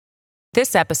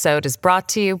This episode is brought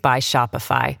to you by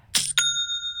Shopify.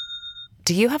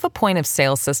 Do you have a point of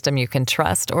sale system you can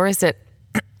trust, or is it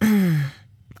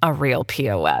a real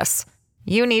POS?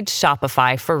 You need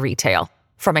Shopify for retail.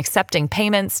 From accepting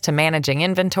payments to managing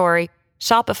inventory,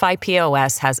 Shopify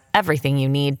POS has everything you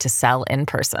need to sell in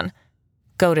person.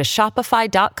 Go to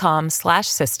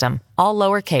shopify.com/system, all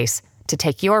lowercase, to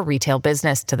take your retail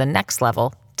business to the next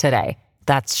level today.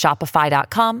 That's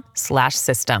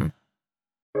shopify.com/system.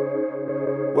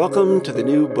 Welcome to the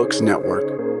New Books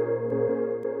Network.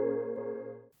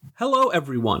 Hello,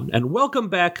 everyone, and welcome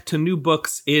back to New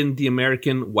Books in the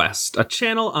American West, a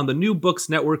channel on the New Books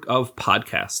Network of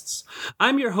podcasts.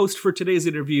 I'm your host for today's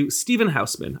interview, Stephen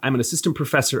Hausman. I'm an assistant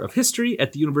professor of history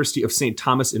at the University of St.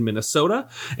 Thomas in Minnesota,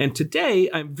 and today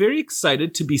I'm very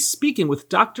excited to be speaking with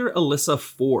Dr. Elyssa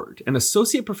Ford, an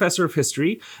associate professor of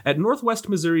history at Northwest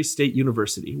Missouri State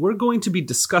University. We're going to be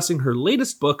discussing her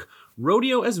latest book,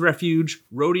 Rodeo as Refuge,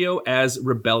 Rodeo as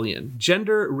Rebellion,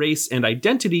 Gender, Race, and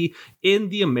Identity in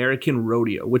the American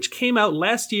Rodeo, which came out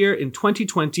last year in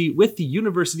 2020 with the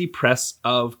University Press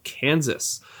of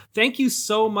Kansas. Thank you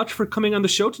so much for coming on the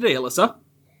show today, Elyssa.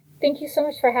 Thank you so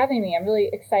much for having me. I'm really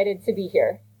excited to be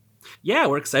here. Yeah,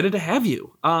 we're excited to have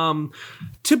you.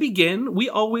 To begin, we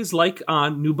always like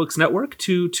on New Books Network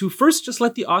to first just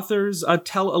let the authors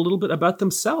tell a little bit about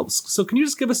themselves. So can you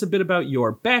just give us a bit about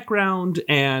your background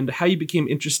and how you became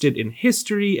interested in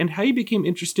history and how you became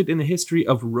interested in the history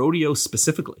of rodeo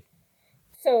specifically?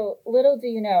 So little do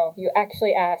you know, you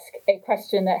actually ask a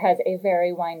question that has a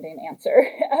very winding answer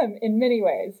in many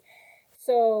ways.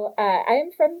 So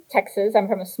I'm from Texas. I'm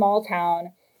from a small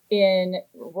town in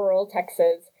rural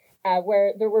Texas.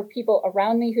 Where there were people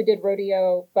around me who did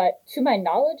rodeo, but to my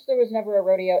knowledge, there was never a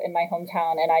rodeo in my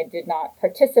hometown, and I did not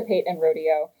participate in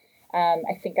rodeo.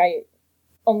 I think I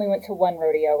only went to one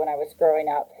rodeo when I was growing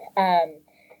up.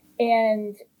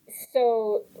 And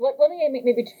so let me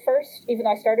maybe first, even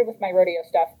though I started with my rodeo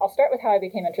stuff, I'll start with how I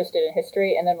became interested in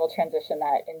history, and then we'll transition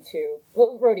that into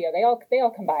rodeo. They all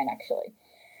combine, actually.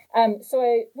 So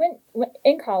I went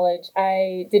in college.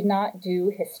 I did not do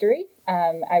history.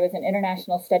 I was an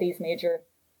international studies major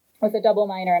with a double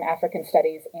minor in African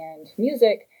studies and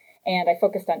music, and I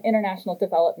focused on international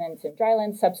development in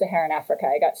dryland sub-Saharan Africa.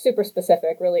 I got super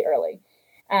specific really early.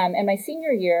 And my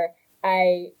senior year,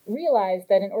 I realized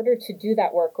that in order to do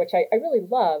that work, which I really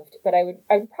loved, but I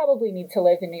would probably need to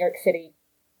live in New York City,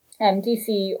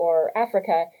 DC, or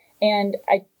Africa, and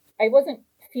I wasn't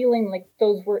feeling like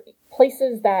those were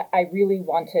places that I really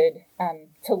wanted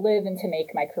to live and to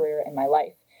make my career in my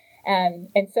life. And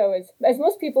so as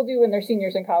most people do when they're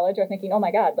seniors in college are thinking, oh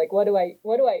my God, like what am I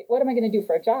going to do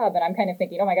for a job? And I'm kind of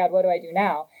thinking, oh my God, what do I do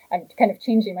now? I'm kind of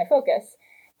changing my focus.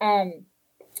 And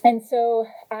so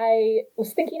I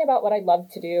was thinking about what I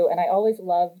loved to do. And I always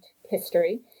loved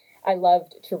history. I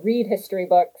loved to read history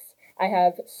books. I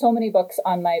have so many books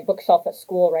on my bookshelf at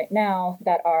school right now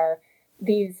that are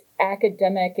these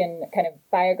academic and kind of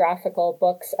biographical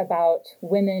books about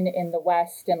women in the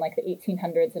West in like the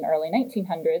 1800s and early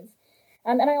 1900s.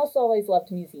 And I also always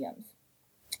loved museums.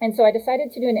 And so I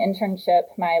decided to do an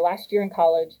internship my last year in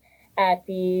college at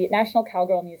the National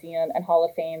Cowgirl Museum and Hall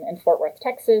of Fame in Fort Worth,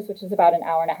 Texas, which is about an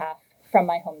hour and a half from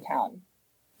my hometown.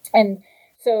 And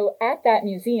so at that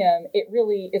museum, it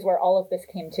really is where all of this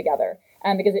came together.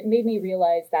 Because it made me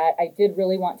realize that I did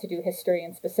really want to do history,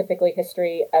 and specifically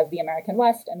history of the American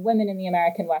West and women in the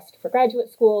American West for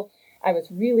graduate school. I was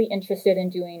really interested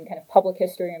in doing kind of public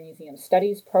history or museum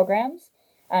studies programs,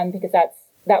 because that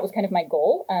was kind of my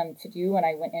goal to do when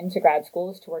I went into grad school,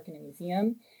 is to work in a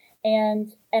museum.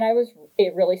 And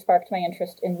it really sparked my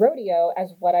interest in rodeo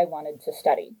as what I wanted to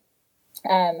study.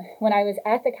 When I was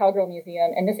at the Cowgirl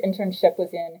Museum, and this internship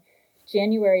was in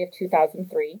January of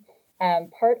 2003,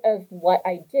 part of what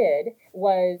I did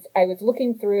was I was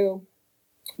going through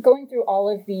all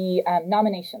of the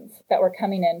nominations that were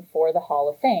coming in for the Hall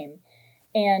of Fame.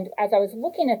 And as I was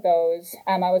looking at those,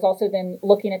 I was also then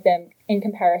looking at them in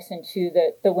comparison to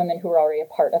the women who were already a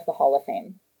part of the Hall of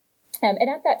Fame. And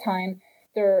at that time,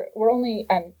 there were only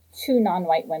two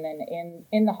non-white women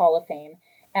in the Hall of Fame,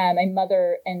 a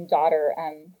mother and daughter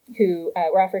who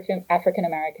were African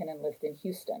American and lived in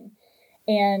Houston.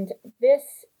 And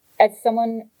this, as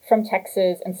someone from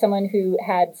Texas and someone who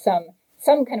had some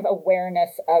kind of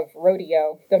awareness of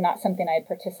rodeo, though not something I had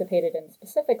participated in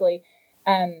specifically,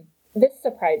 this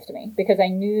surprised me because I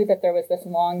knew that there was this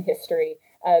long history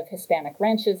of Hispanic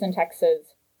ranches in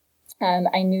Texas.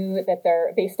 I knew that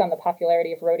based on the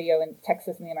popularity of rodeo in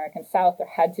Texas and the American South, there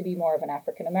had to be more of an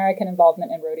African American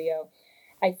involvement in rodeo.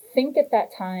 I think at that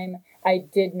time I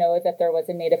did know that there was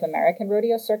a Native American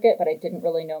rodeo circuit, but I didn't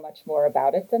really know much more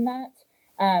about it than that.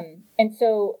 And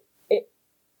so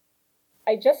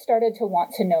I just started to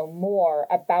want to know more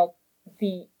about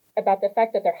the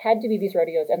fact that there had to be these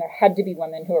rodeos and there had to be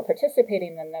women who were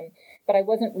participating in them, but I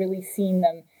wasn't really seeing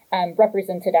them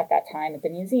represented at that time at the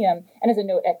museum. And as a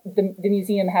note, the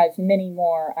museum has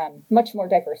much more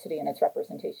diversity in its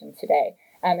representation today.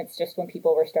 It's just when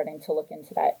people were starting to look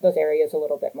into those areas a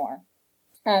little bit more.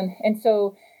 And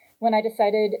so when I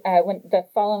decided, a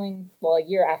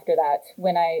year after that,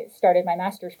 when I started my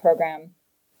master's program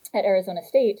at Arizona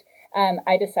State,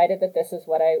 I decided that this is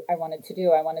what I wanted to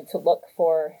do. I wanted to look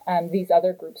for these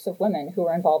other groups of women who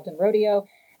were involved in rodeo.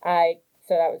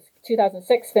 So that was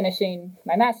 2006, finishing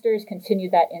my master's,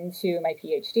 continued that into my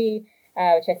PhD,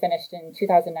 which I finished in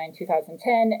 2009,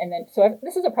 2010. And then,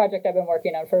 this is a project I've been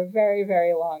working on for a very,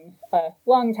 very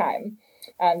long time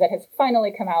that has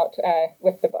finally come out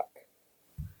with the book.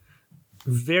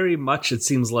 Very much, it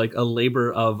seems like a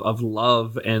labor of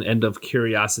love and of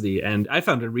curiosity. And I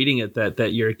found in reading it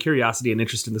that your curiosity and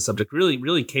interest in the subject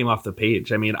really came off the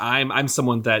page. I mean, I'm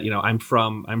someone that, I'm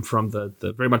from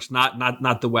the very much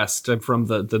not the West. I'm from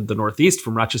the Northeast,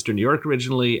 from Rochester, New York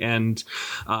originally. And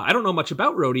I don't know much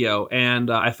about rodeo.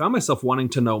 And I found myself wanting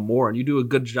to know more. And you do a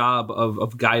good job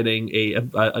of guiding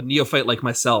a neophyte like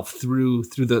myself through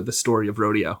the story of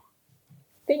rodeo.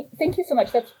 Thank you so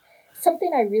much. That's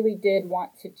something I really did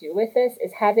want to do with this,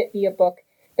 is have it be a book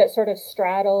that sort of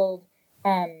straddled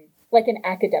like an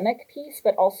academic piece,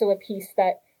 but also a piece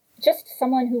that just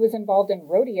someone who was involved in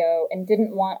rodeo and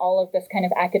didn't want all of this kind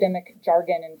of academic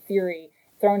jargon and theory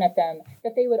thrown at them,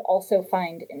 that they would also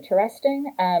find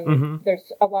interesting.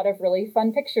 There's a lot of really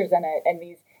fun pictures in it and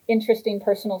these interesting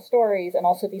personal stories, and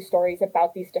also these stories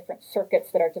about these different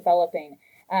circuits that are developing.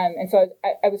 And so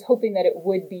I was hoping that it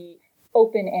would be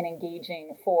open and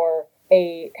engaging for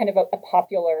a kind of a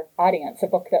popular audience, a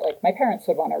book that like my parents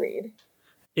would want to read.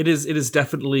 It is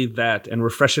definitely that, and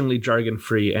refreshingly jargon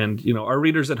free. And our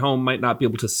readers at home might not be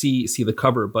able to see the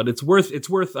cover, but it's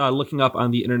worth looking up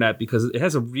on the internet, because it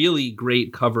has a really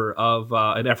great cover of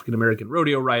an African American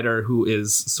rodeo rider who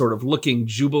is sort of looking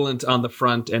jubilant on the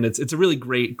front, and it's a really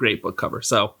great book cover.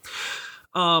 So,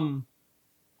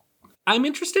 I'm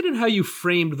interested in how you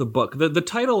framed the book. The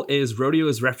title is Rodeo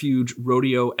as Refuge,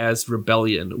 Rodeo as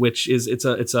Rebellion, which it's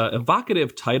a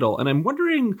evocative title. And I'm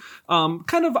wondering,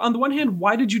 kind of on the one hand,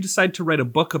 why did you decide to write a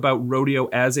book about rodeo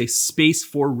as a space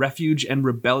for refuge and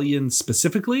rebellion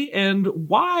specifically? And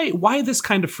why this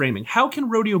kind of framing? How can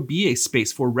rodeo be a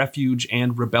space for refuge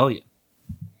and rebellion?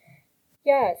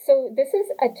 Yeah, so this is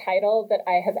a title that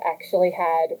I have actually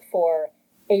had for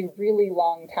a really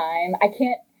long time.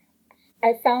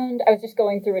 I was just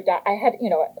going through I had,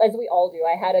 as we all do,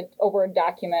 I had a Word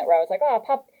document where I was like,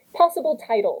 possible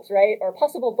titles, right? Or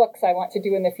possible books I want to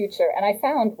do in the future. And I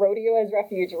found Rodeo as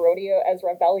Refuge, Rodeo as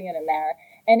Rebellion in there.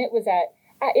 And it was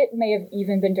it may have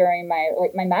even been during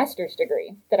my master's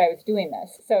degree that I was doing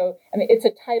this. So, I mean, it's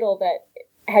a title that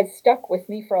has stuck with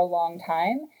me for a long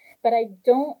time, but I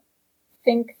don't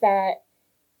think that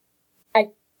I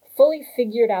fully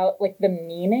figured out like the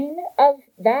meaning of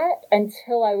that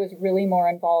until I was really more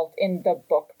involved in the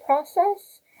book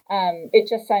process. It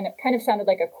just kind of sounded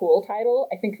like a cool title.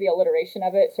 I think the alliteration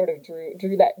of it sort of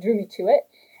drew me to it.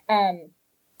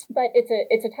 But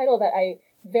it's a title that I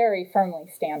very firmly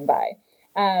stand by.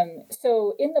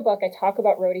 So in the book, I talk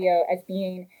about rodeo as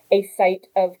being a site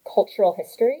of cultural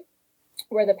history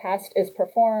where the past is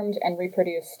performed and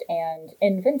reproduced and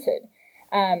invented.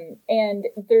 And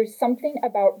there's something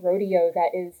about rodeo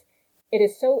that it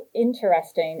is so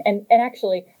interesting. And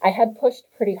actually, I had pushed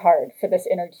pretty hard for this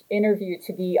interview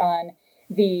to be on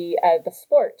the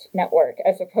Sport Network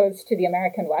as opposed to the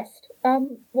American West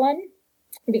one,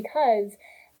 because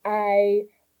I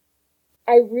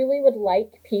really would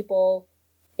like people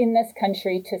in this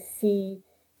country to see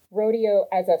rodeo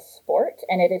as a sport,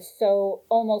 and it is so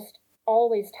almost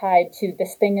always tied to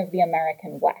this thing of the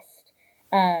American West.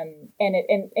 And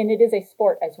it is a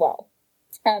sport as well.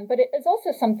 But it is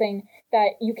also something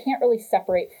that you can't really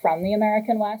separate from the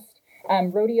American West.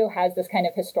 Rodeo has this kind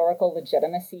of historical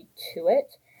legitimacy to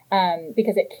it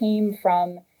because it came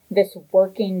from this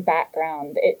working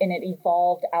background and it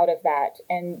evolved out of that.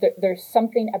 And there's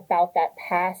something about that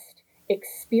past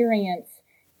experience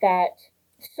that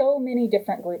so many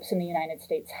different groups in the United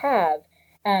States have,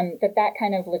 that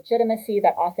kind of legitimacy,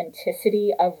 that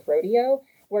authenticity of rodeo,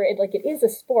 where it is a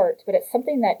sport, but it's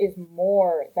something that is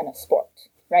more than a sport,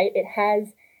 right? It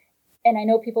has, and I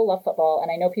know people love football,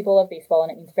 and I know people love baseball,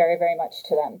 and it means very, very much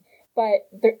to them. But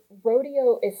the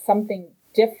rodeo is something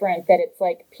different that it's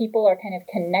like people are kind of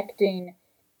connecting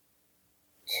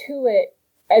to it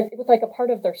as with like a part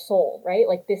of their soul, right?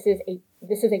 Like this is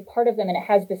a part of them, and it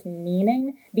has this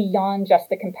meaning beyond just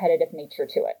the competitive nature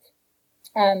to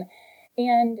it.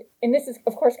 And this is,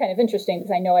 of course, kind of interesting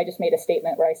because I know I just made a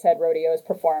statement where I said rodeo is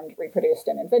performed, reproduced,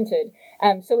 and invented.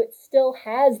 So it still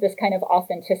has this kind of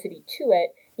authenticity to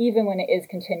it, even when it is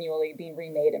continually being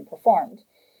remade and performed.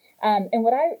 And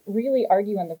what I really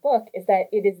argue in the book is that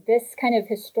it is this kind of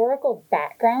historical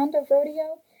background of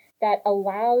rodeo that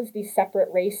allows these separate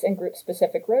race and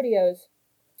group-specific rodeos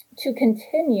to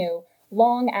continue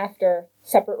long after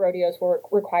separate rodeos were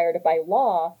required by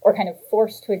law or kind of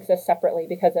forced to exist separately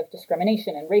because of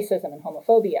discrimination and racism and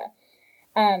homophobia.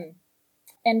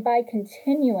 And by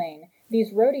continuing,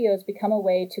 these rodeos become a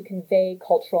way to convey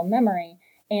cultural memory,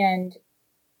 and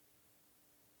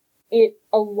it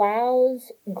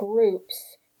allows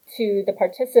groups the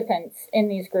participants in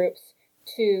these groups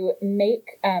to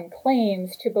make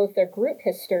claims to both their group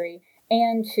history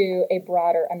and to a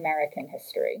broader American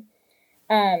history.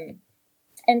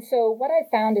 And so what I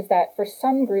found is that for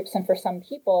some groups and for some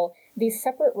people, these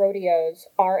separate rodeos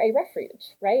are a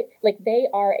refuge, right? Like they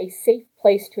are a safe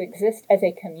place to exist as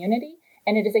a community,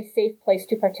 and it is a safe place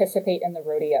to participate in the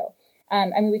rodeo. I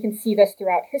mean, we can see this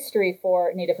throughout history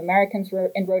for Native Americans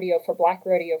in rodeo, for Black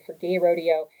rodeo, for gay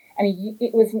rodeo. I mean,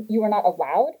 you were not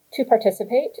allowed to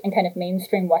participate in kind of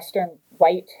mainstream Western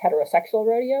white heterosexual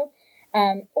rodeo,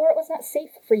 or it was not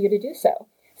safe for you to do so.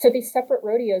 So these separate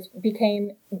rodeos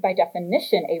became, by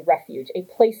definition, a refuge, a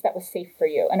place that was safe for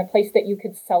you, and a place that you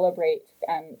could celebrate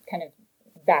kind of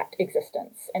that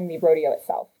existence and the rodeo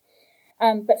itself.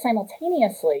 But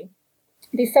simultaneously,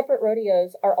 these separate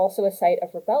rodeos are also a site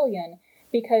of rebellion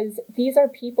because these are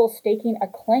people staking a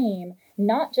claim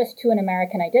not just to an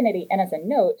American identity. And as a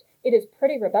note, it is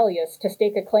pretty rebellious to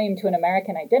stake a claim to an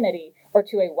American identity or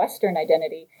to a Western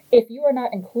identity if you are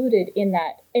not included in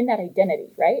that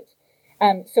identity, right?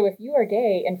 So if you are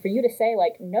gay and for you to say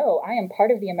like, no, I am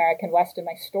part of the American West and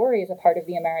my story is a part of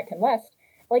the American West,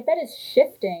 like that is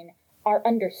shifting our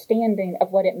understanding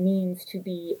of what it means to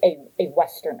be a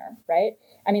Westerner, right?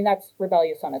 I mean, that's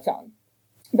rebellious on its own.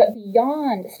 But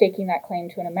beyond staking that claim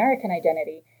to an American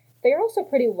identity, they are also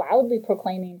pretty loudly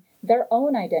proclaiming their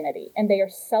own identity, and they are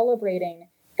celebrating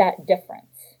that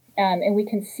difference. And we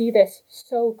can see this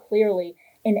so clearly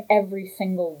in every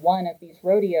single one of these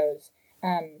rodeos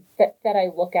that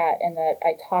I look at and that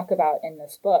I talk about in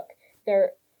this book.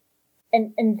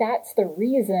 And that's the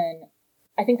reason,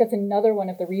 I think that's another one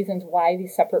of the reasons why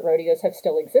these separate rodeos have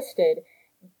still existed,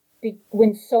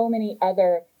 when so many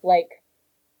other like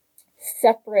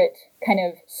separate kind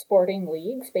of sporting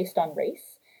leagues based on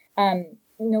race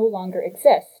no longer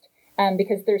exist.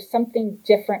 Because there's something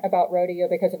different about rodeo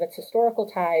because of its historical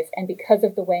ties and because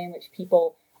of the way in which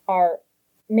people are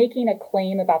making a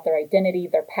claim about their identity,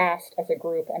 their past as a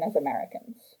group and as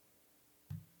Americans.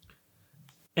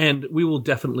 And we will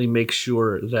definitely make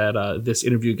sure that this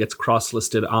interview gets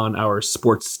cross-listed on our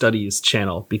sports studies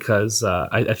channel because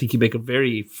I think you make a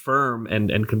very firm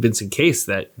and convincing case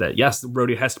that yes, the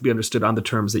rodeo has to be understood on the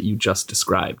terms that you just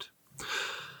described.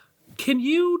 Can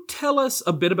you tell us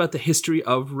a bit about the history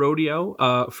of rodeo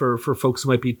for folks who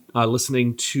might be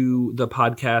listening to the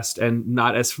podcast and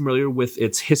not as familiar with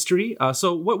its history?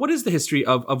 So what is the history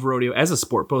of rodeo as a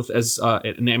sport, both as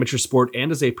an amateur sport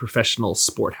and as a professional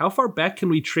sport? How far back can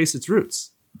we trace its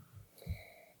roots?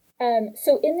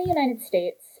 So in the United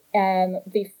States,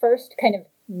 the first kind of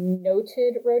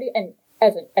noted rodeo, and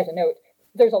as a note,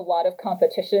 there's a lot of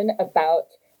competition about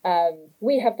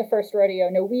we have the first rodeo.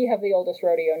 No, we have the oldest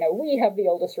rodeo. No, we have the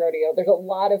oldest rodeo. There's a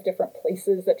lot of different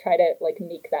places that try to like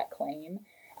make that claim.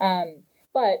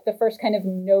 But the first kind of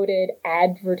noted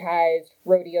advertised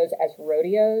rodeos as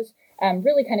rodeos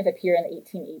really kind of appear in the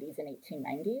 1880s and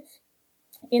 1890s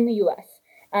in the US.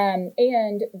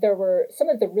 And there were some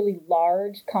of the really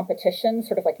large competitions,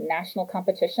 sort of like national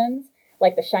competitions,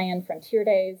 like the Cheyenne Frontier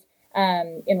Days,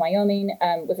 in Wyoming,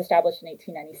 was established in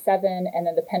 1897, and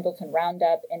then the Pendleton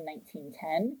Roundup in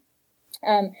 1910.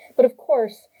 But of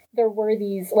course, there were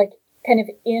these like kind of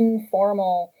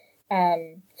informal,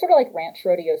 sort of like ranch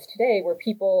rodeos today, where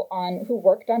people who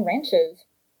worked on ranches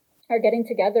are getting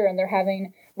together and they're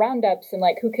having roundups and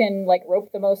like who can like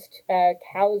rope the most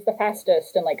cows the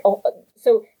fastest and like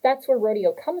so that's where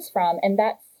rodeo comes from, and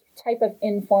that type of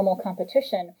informal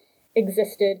competition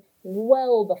existed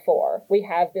well before we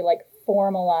have the like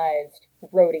formalized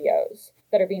rodeos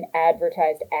that are being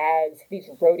advertised as these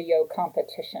rodeo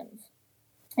competitions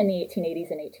in the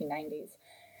 1880s and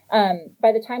 1890s.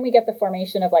 By the time we get the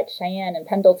formation of like Cheyenne and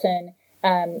Pendleton,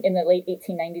 in the late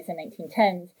 1890s and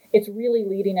 1910s, it's really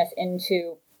leading us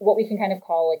into what we can kind of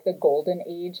call like the golden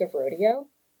age of rodeo.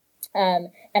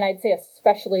 And I'd say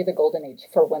especially the golden age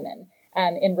for women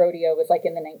in rodeo was like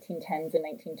in the 1910s and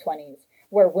 1920s,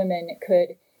 where women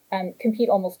could compete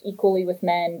almost equally with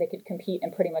men. They could compete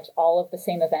in pretty much all of the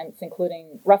same events,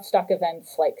 including rough stock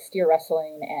events like steer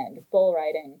wrestling and bull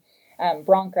riding,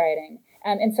 bronc riding,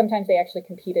 and sometimes they actually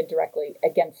competed directly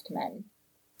against men.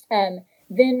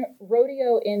 Then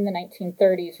rodeo in the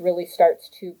 1930s really starts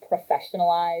to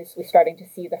professionalize. We're starting to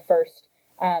see the first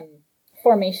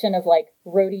formation of like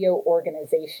rodeo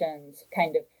organizations,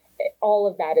 kind of all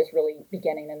of that is really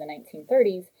beginning in the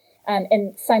 1930s.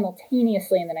 And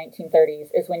simultaneously in the 1930s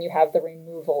is when you have the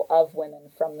removal of women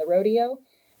from the rodeo.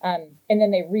 And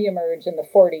then they reemerge in the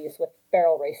 40s with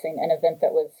barrel racing, an event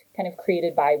that was kind of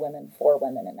created by women for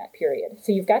women in that period.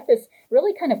 So you've got this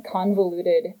really kind of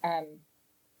convoluted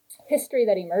history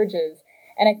that emerges.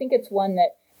 And I think it's one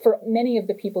that for many of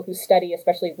the people who study,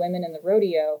 especially women in the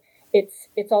rodeo,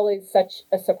 it's always such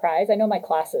a surprise. I know my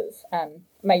classes,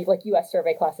 my like U.S.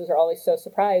 survey classes are always so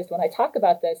surprised when I talk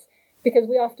about this, because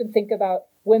we often think about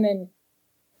women,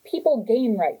 people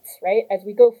gain rights, right? As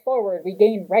we go forward, we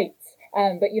gain rights.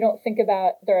 But you don't think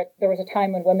about there was a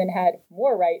time when women had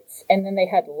more rights and then they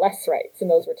had less rights and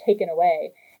those were taken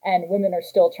away. And women are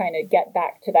still trying to get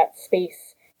back to that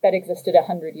space that existed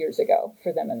 100 years ago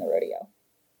for them in the rodeo.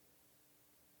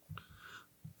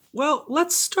 Well,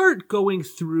 let's start going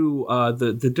through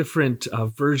the different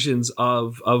versions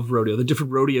of rodeo, the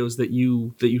different rodeos that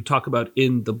you talk about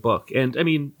in the book. And I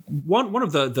mean, one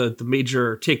of the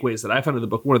major takeaways that I found in the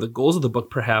book, one of the goals of the book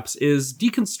perhaps, is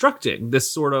deconstructing this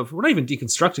sort of, we're not even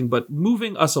deconstructing, but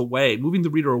moving the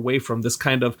reader away from this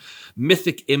kind of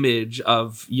mythic image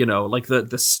of, like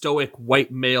the stoic white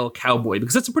male cowboy,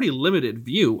 because that's a pretty limited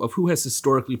view of who has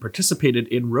historically participated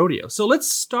in rodeo. So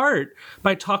let's start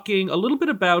by talking a little bit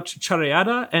about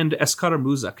Charreada and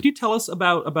Escaramuza. Could you tell us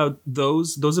about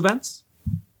those events?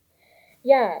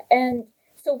 Yeah, and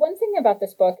so one thing about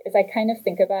this book is I kind of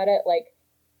think about it like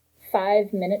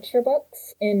 5 miniature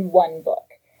books in one book.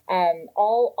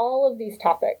 All of these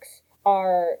topics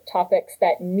are topics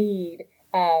that need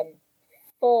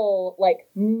full, like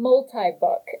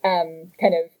multi-book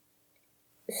kind of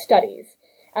studies.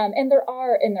 And there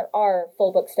are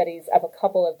full book studies of a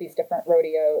couple of these different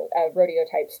rodeo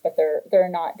types, but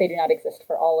they do not exist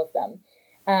for all of them.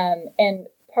 And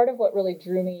part of what really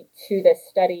drew me to this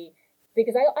study,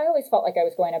 because I always felt like I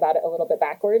was going about it a little bit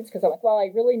backwards, because I'm like, well,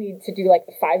 I really need to do like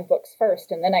the 5 books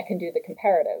first, and then I can do the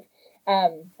comparative.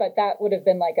 But that would have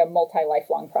been like a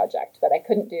lifelong project that I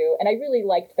couldn't do. And I really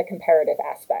liked the comparative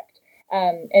aspect.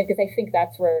 And because I think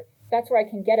that's where I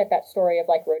can get at that story of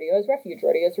like Rodeo's Refuge,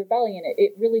 Rodeo's Rebellion.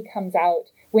 It really comes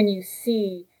out when you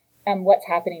see what's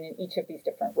happening in each of these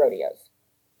different rodeos.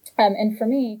 And for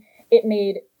me, it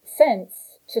made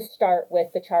sense to start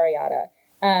with the Charreada.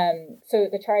 So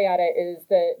the Charreada is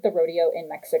the rodeo in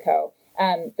Mexico,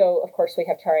 though of course we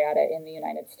have Charreada in the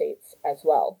United States as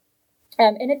well.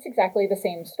 And it's exactly the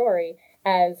same story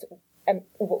as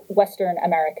Western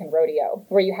American rodeo,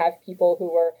 where you have people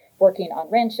who were working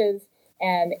on ranches.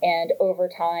 And over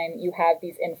time, you have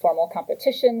these informal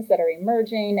competitions that are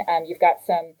emerging. You've got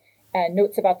some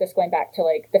notes about this going back to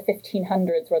like the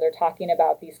 1500s, where they're talking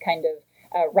about these kind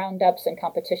of roundups and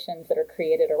competitions that are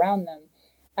created around them.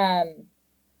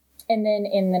 And then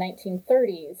in the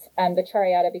 1930s, the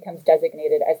Charreada becomes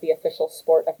designated as the official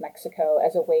sport of Mexico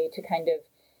as a way to kind of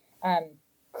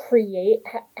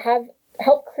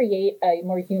help create a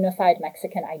more unified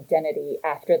Mexican identity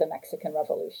after the Mexican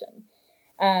Revolution.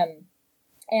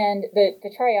 And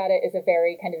the Charreada is a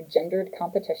very kind of gendered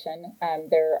competition.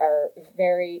 There are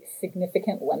very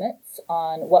significant limits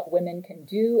on what women can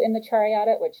do in the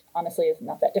Charreada, which honestly is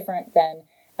not that different than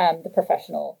the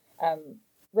professional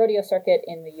rodeo circuit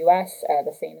in the U.S.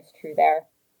 The same is true there.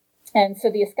 And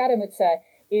so the Escaramuza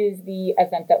is the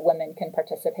event that women can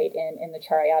participate in the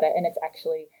Charreada, and it's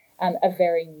actually a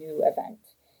very new event.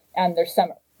 There's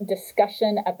some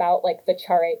discussion about like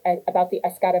about the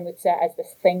Escaramuza as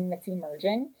this thing that's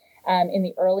emerging in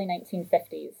the early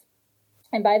 1950s.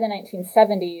 And by the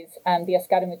 1970s, the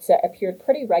Escaramuza appeared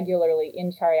pretty regularly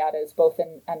in Charreadas, both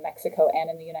in Mexico and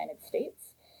in the United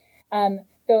States.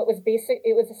 Though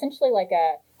it was essentially like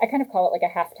I kind of call it like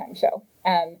a halftime show,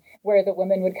 where the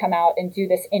women would come out and do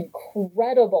this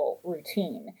incredible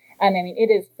routine. I mean,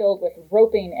 it is filled with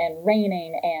roping and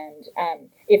reining. And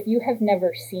if you have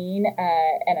never seen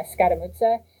an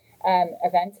Escaramuza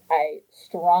event, I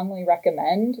strongly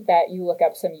recommend that you look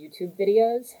up some YouTube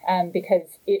videos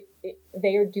because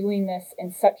they are doing this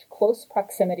in such close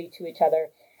proximity to each other.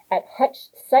 at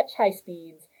such high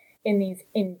speeds in these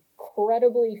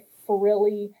incredibly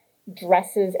frilly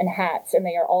dresses and hats, and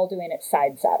they are all doing it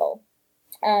side saddle.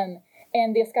 And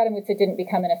the escaramuzza didn't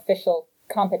become an official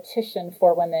competition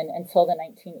for women until the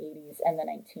 1980s and the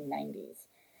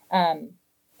 1990s.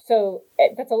 So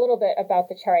that's a little bit about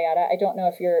the charreada. I don't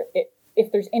know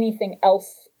if there's anything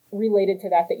else related to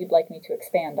that you'd like me to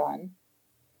expand on.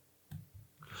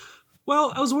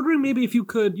 Well, I was wondering maybe if you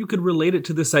could relate it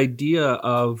to this idea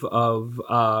of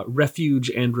refuge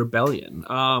and rebellion.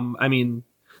 I mean,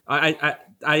 I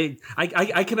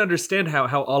can understand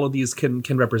how all of these can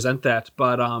represent that,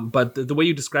 but the way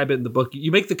you describe it in the book,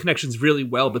 you make the connections really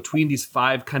well between these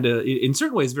five kind of, in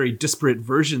certain ways, very disparate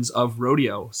versions of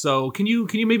rodeo. So can you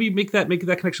maybe make that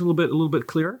connection a little bit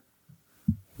clearer?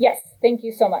 Yes, thank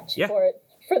you so much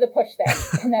for the push there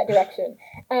in that direction.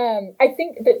 I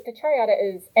think that the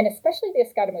charreada is, and especially the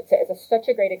escaramuzza, is such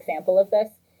a great example of this,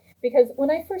 because when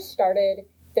I first started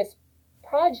this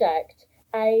project,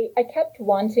 I kept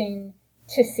wanting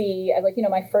to see,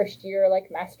 my first year,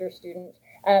 master's student,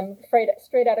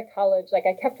 straight out of college,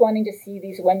 I kept wanting to see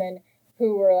these women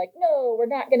who were like, no, we're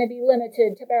not going to be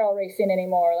limited to barrel racing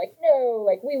anymore. No,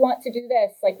 we want to do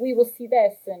this, we will see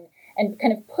this, and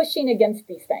kind of pushing against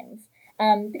these things.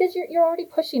 Because you're already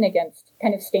pushing against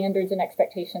kind of standards and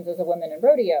expectations as a woman in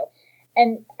rodeo.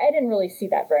 And I didn't really see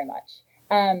that very much.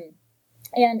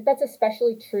 And that's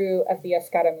especially true of the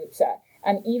escaramuzza.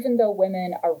 Even though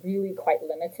women are really quite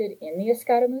limited in the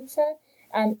escaramuzza,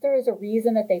 there is a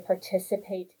reason that they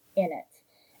participate in it.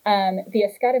 The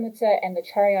escaramuzza and the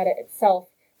charreada itself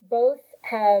both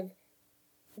try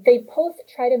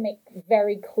to make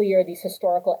very clear these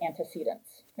historical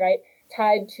antecedents, right?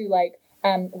 Tied to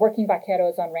working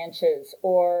vaqueros on ranches,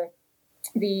 or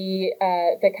the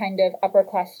kind of upper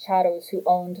class charros who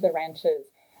owned the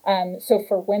ranches. So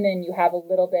for women, you have a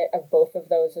little bit of both of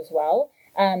those as well.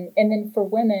 And then for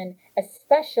women,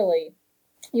 especially,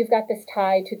 you've got this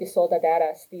tie to the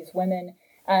soldaderas, these women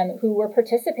who were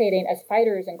participating as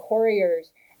fighters and couriers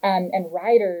and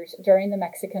riders during the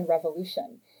Mexican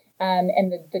Revolution.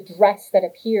 And the dress that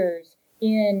appears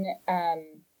in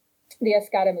the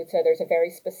escaramuzza,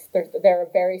 there are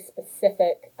very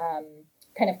specific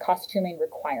kind of costuming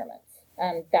requirements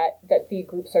that the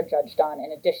groups are judged on,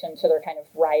 in addition to their kind of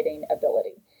riding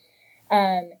ability.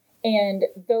 And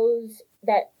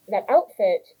that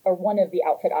outfit, or one of the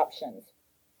outfit options,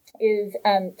 is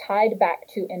tied back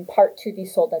in part to the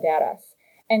soldaderas.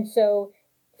 And so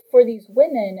for these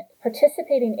women,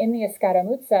 participating in the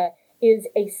escaramuzza is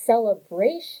a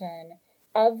celebration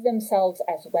of themselves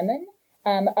as women,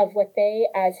 of what they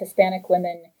as Hispanic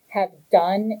women have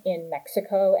done in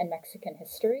Mexico and Mexican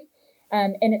history.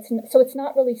 And it's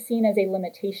not really seen as a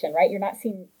limitation, right?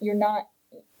 You're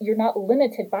not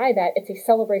limited by that. It's a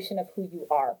celebration of who you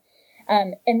are.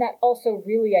 And that also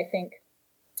really, I think,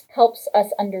 helps us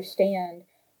understand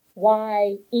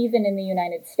why, even in the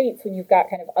United States, when you've got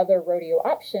kind of other rodeo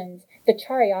options, the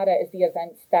charreada is the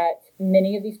event that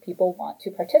many of these people want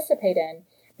to participate in,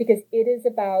 because it is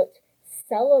about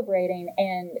celebrating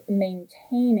and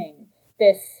maintaining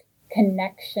this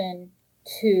connection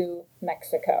to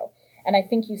Mexico. And I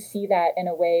think you see that in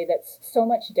a way that's so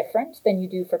much different than you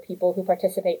do for people who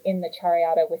participate in the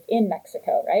charreada within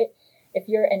Mexico, right? If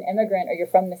you're an immigrant or you're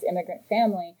from this immigrant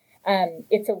family,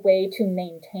 it's a way to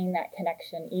maintain that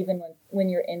connection even when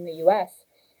you're in the U.S.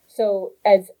 So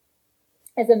as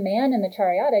a man in the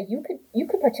charreada, you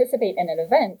could participate in an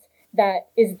event that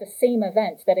is the same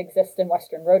event that exists in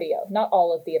Western rodeo. Not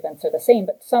all of the events are the same,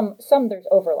 but some there's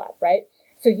overlap, right?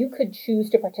 So you could choose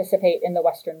to participate in the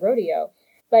Western rodeo,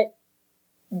 but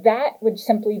that would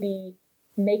simply be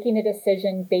making a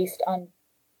decision based on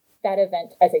that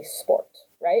event as a sport,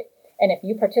 right? And if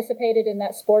you participated in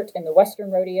that sport in the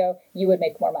Western rodeo, you would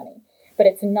make more money. But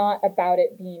it's not about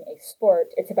it being a sport.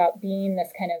 It's about being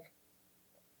this kind of,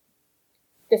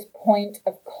 this point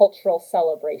of cultural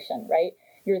celebration, right?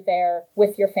 You're there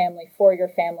with your family, for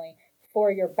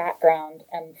your background,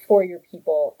 and for your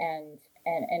people, and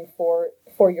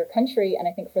for your country. And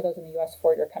I think for those in the U.S.,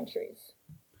 for your countries.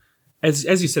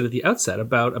 As you said at the outset,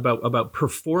 about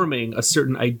performing a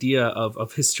certain idea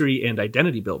of history and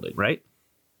identity building, right?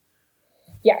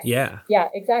 Yes. Yeah,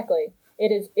 exactly.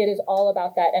 It is all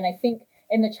about that. And I think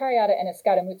in the charreada and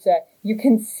escaramuzza, you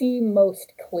can see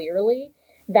most clearly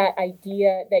that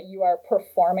idea that you are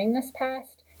performing this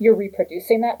past, you're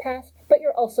reproducing that past, but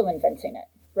you're also inventing it,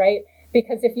 right?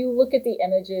 Because if you look at the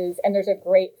images, and there's a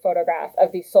great photograph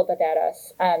of these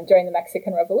soldaderas during the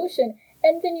Mexican Revolution,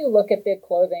 and then you look at the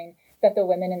clothing that the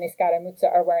women in the escaramuzza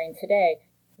are wearing today,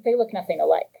 they look nothing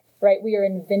alike. right? We are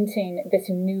inventing this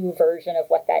new version of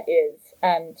what that is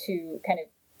to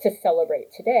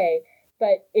celebrate today,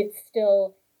 but it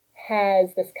still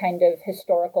has this kind of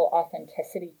historical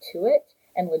authenticity to it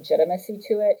and legitimacy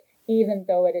to it, even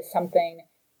though it is something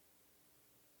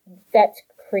that's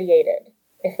created,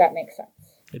 if that makes sense.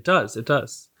 It does. It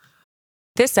does.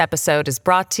 This episode is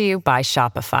brought to you by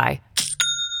Shopify.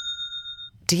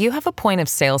 Do you have a point of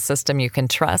sale system you can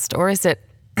trust, or is it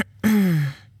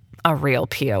a real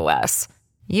POS?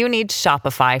 You need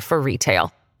Shopify for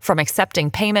retail. From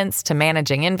accepting payments to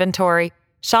managing inventory,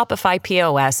 Shopify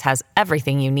POS has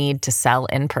everything you need to sell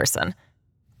in person.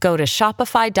 Go to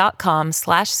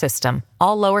shopify.com/system,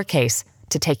 all lowercase,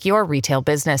 to take your retail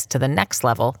business to the next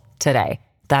level today.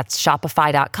 That's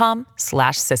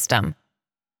shopify.com/system.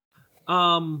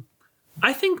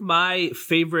 I think my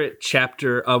favorite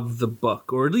chapter of the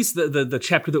book, or at least the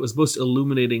chapter that was most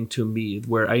illuminating to me,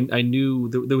 where I knew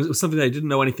there was something that I didn't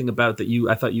know anything about that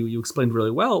I thought you explained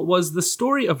really well, was the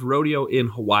story of rodeo in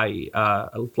Hawaii.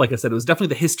 Like I said, it was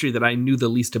definitely the history that I knew the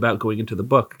least about going into the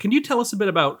book. Can you tell us a bit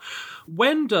about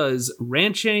when does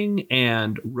ranching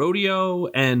and rodeo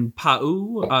and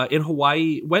pa'u in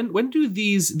Hawaii, when do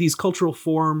these cultural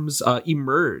forms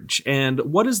emerge, and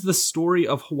what is the story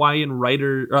of Hawaiian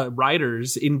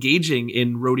riders engaging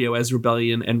in rodeo as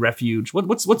rebellion and refuge?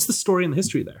 What's the story and the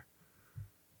history there?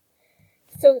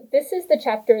 So this is the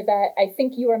chapter that I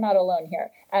think you are not alone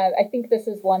here. I think this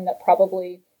is one that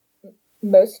probably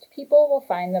most people will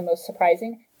find the most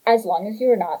surprising, as long as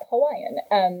you are not Hawaiian.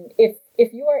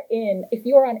 If you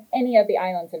are on any of the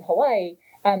islands in Hawaii,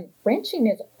 ranching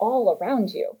is all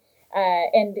around you.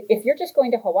 And if you're just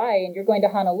going to Hawaii and you're going to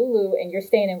Honolulu and you're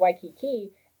staying in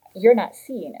Waikiki, you're not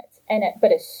seeing it.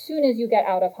 But as soon as you get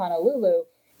out of Honolulu,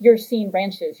 you're seeing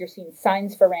ranches, you're seeing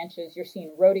signs for ranches, you're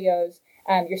seeing rodeos,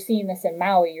 you're seeing this in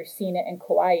Maui, you're seeing it in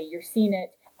Kauai, you're seeing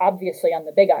it obviously on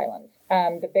the Big Island.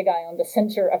 The Big Island, the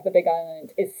center of the Big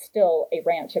Island is still a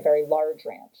ranch, a very large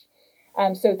ranch.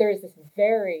 So there is this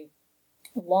very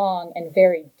long and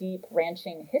very deep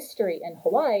ranching history in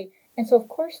Hawaii. And so, of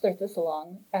course, there's this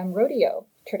long rodeo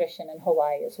tradition in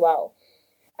Hawaii as well.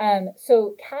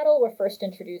 So cattle were first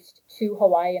introduced to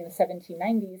Hawaii in the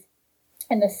 1790s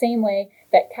in the same way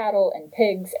that cattle and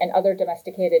pigs and other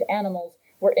domesticated animals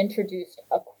were introduced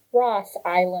across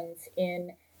islands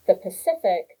in the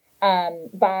Pacific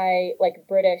by like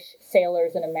British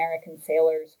sailors and American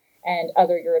sailors and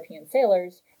other European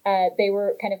sailors. They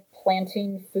were kind of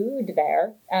planting food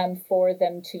there for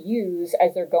them to use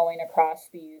as they're going across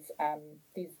these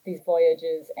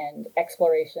voyages and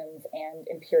explorations and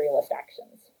imperialist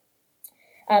actions.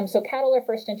 So cattle are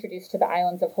first introduced to the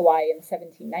islands of Hawaii in the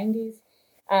 1790s.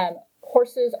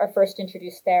 Horses are first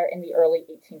introduced there in the early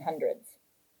 1800s.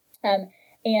 And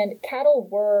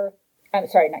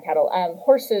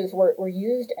horses were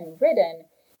used and ridden,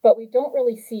 but we don't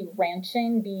really see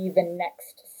ranching be the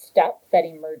next step that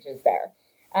emerges there.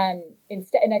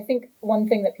 Instead, and I think one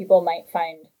thing that people might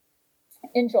find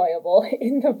enjoyable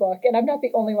in the book, and I'm not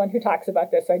the only one who talks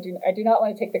about this, so I do not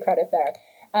want to take the credit there.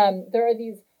 There are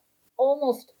these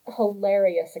almost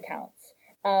hilarious accounts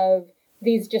of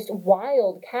these just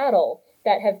wild cattle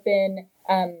that have been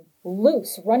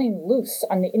running loose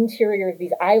on the interior of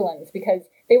these islands because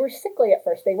they were sickly at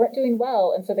first. They weren't doing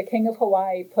well, and so the king of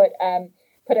Hawaii put a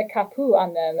kapu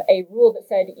on them, a rule that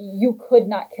said you could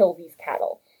not kill these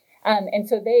cattle. And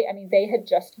so they had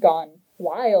just gone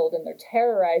wild and they're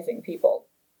terrorizing people.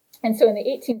 And so in the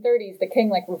 1830s, the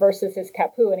king reverses his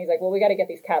kapu and he's like, well, we got to get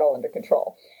these cattle under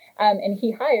control. And he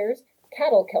hires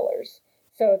cattle killers.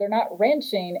 So they're not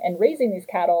ranching and raising these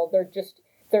cattle. They're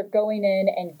going in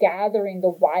and gathering the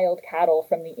wild cattle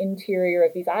from the interior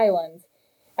of these islands,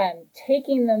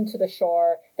 taking them to the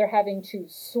shore. They're having to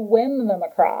swim them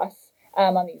across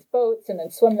on these boats and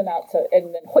then swim them out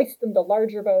and then hoist them to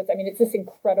larger boats. I mean, it's this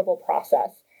incredible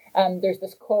process. There's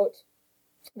this quote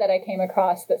that I came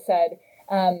across that said,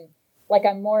 I'm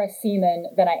more a seaman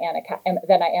than I am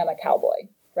a cowboy,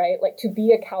 right? Like to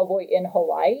be a cowboy in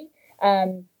Hawaii,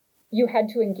 you had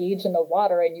to engage in the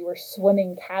water and you were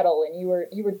swimming cattle and you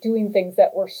were doing things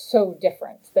that were so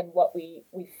different than what we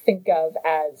think of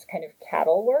as kind of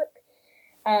cattle work.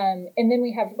 And then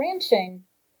we have ranching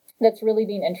that's really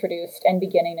being introduced and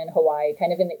beginning in Hawaii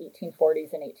kind of in the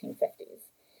 1840s and 1850s.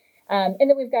 And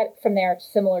then we've got from there a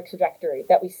similar trajectory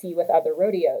that we see with other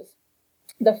rodeos.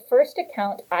 The first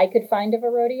account I could find of a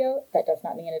rodeo, that does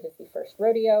not mean it is the first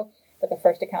rodeo, but the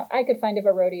first account I could find of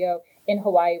a rodeo in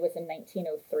Hawaii was in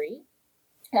 1903.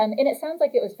 And it sounds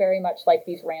like it was very much like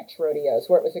these ranch rodeos,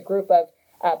 where it was a group of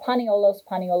Paniolos.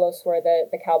 Paniolos were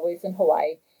the cowboys in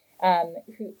Hawaii.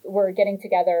 who were getting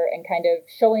together and kind of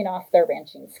showing off their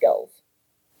ranching skills.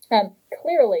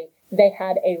 Clearly, they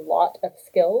had a lot of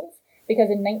skills because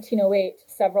in 1908,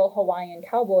 several Hawaiian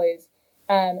cowboys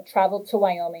traveled to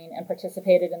Wyoming and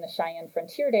participated in the Cheyenne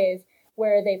Frontier Days,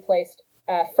 where they placed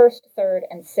first, third,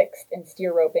 and sixth in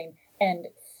steer roping and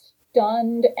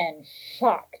stunned and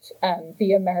shocked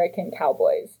the American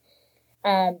cowboys.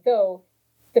 Though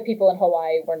the people in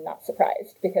Hawaii were not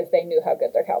surprised because they knew how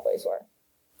good their cowboys were.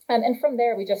 And from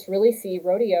there, we just really see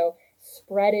rodeo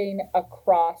spreading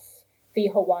across the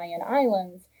Hawaiian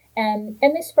Islands. And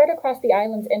they spread across the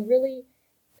islands, and really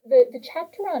the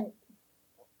chapter on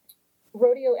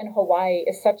rodeo in Hawaii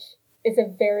is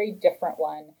a very different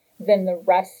one than the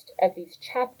rest of these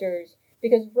chapters,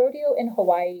 because rodeo in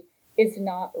Hawaii is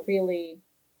not really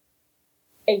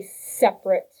a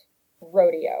separate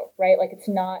rodeo, right? Like, it's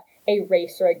not a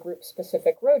race or a group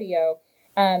specific rodeo.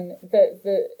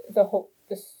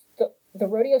 The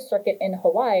rodeo circuit in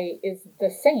Hawaii is the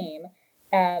same,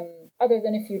 other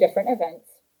than a few different events,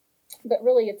 but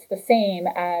really it's the same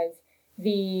as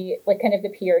the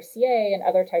PRCA and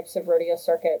other types of rodeo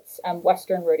circuits,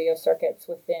 Western rodeo circuits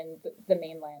within the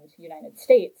mainland United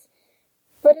States.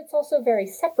 But it's also very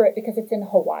separate because it's in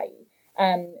Hawaii.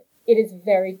 It is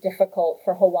very difficult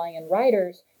for Hawaiian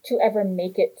riders to ever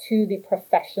make it to the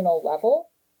professional level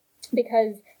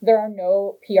because there are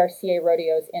no PRCA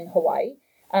rodeos in Hawaii.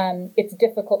 It's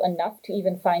difficult enough to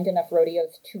even find enough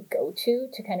rodeos to go to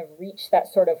kind of reach that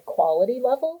sort of quality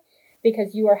level,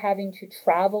 because you are having to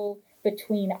travel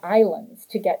between islands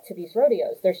to get to these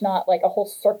rodeos. There's not like a whole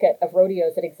circuit of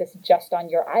rodeos that exists just on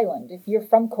your island. If you're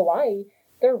from Kauai,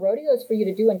 there are rodeos for you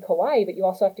to do in Kauai, but you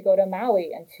also have to go to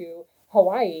Maui and to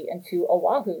Hawaii and to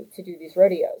Oahu to do these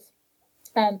rodeos.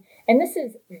 And this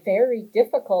is very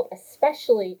difficult,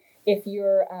 especially if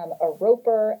you're a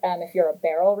roper, if you're a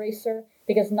barrel racer,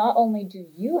 because not only do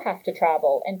you have to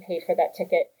travel and pay for that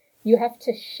ticket, you have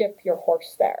to ship your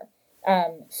horse there.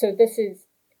 So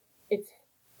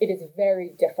it is very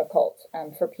difficult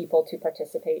for people to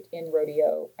participate in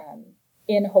rodeo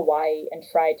in Hawaii and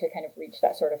try to kind of reach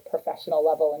that sort of professional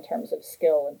level in terms of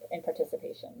skill and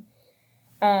participation.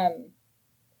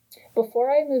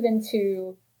 Before I move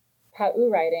into Pa'u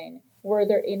riding, were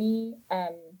there any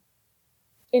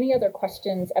other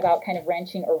questions about kind of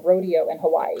ranching or rodeo in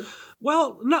Hawaii?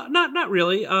 Well, not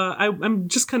really. I'm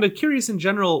just kind of curious in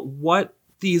general what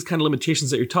these kind of limitations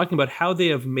that you're talking about, how they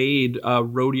have made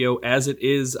rodeo as it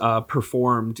is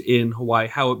performed in Hawaii,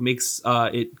 how it makes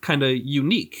it kind of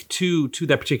unique to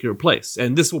that particular place.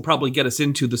 And this will probably get us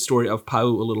into the story of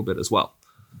Pa'u a little bit as well.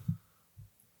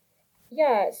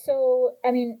 Yeah, so,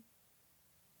 I mean,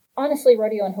 honestly,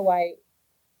 rodeo in Hawaii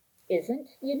isn't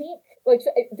unique. Like,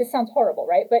 this sounds horrible,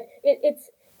 right? But it's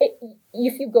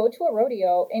if you go to a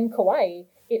rodeo in Kauai,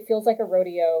 it feels like a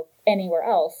rodeo anywhere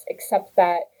else, except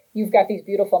that you've got these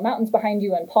beautiful mountains behind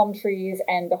you and palm trees,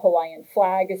 and the Hawaiian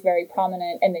flag is very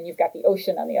prominent, and then you've got the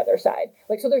ocean on the other side.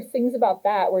 Like, so there's things about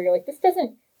that where you're like, this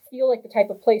doesn't feel like the type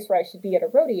of place where I should be at a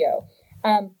rodeo.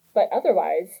 But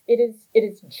otherwise, it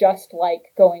is just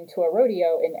like going to a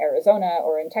rodeo in Arizona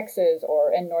or in Texas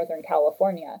or in Northern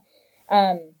California.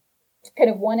 Kind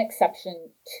of one exception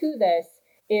to this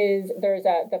is there's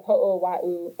the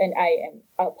Po'owa'u, and I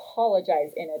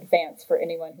apologize in advance for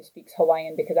anyone who speaks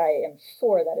Hawaiian because I am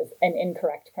sure that is an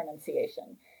incorrect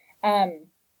pronunciation.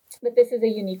 But this is a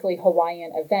uniquely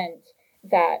Hawaiian event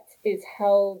that is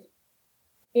held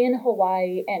in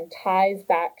Hawaii and ties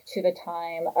back to the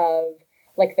time of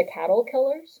like the cattle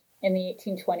killers in the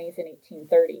 1820s and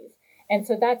 1830s. And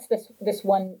so that's this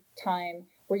one time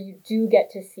where you do get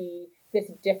to see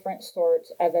this different sort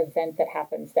of event that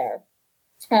happens there.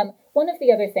 One of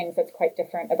the other things that's quite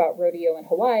different about rodeo in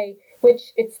Hawaii,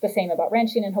 which it's the same about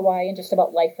ranching in Hawaii and just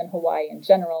about life in Hawaii in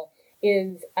general,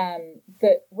 is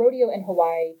the rodeo in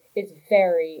Hawaii is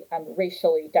very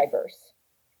racially diverse.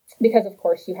 Because, of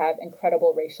course, you have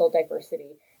incredible racial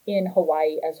diversity in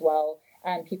Hawaii as well.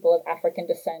 People of African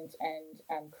descent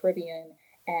and Caribbean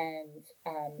and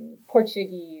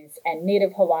Portuguese and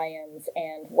Native Hawaiians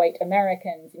and white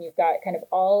Americans. And you've got kind of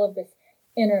all of this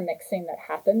intermixing that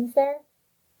happens there,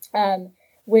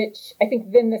 which I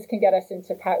think then this can get us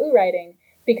into Pa'u riding,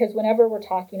 because whenever we're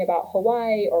talking about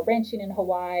Hawaii or ranching in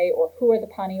Hawaii or who are the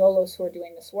Paniolos who are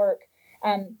doing this work,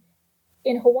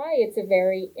 in Hawaii, it's a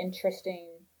very interesting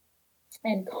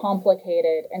and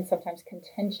complicated and sometimes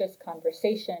contentious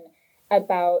conversation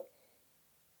about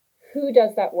who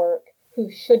does that work,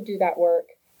 who should do that work,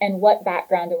 and what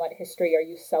background and what history are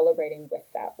you celebrating with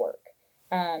that work.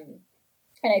 And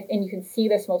you can see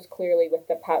this most clearly with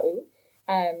the Pa'u.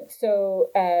 So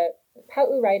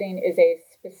Pa'u riding is a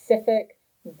specific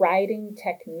riding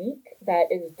technique that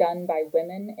is done by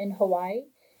women in Hawaii.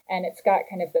 And it's got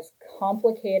kind of this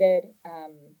complicated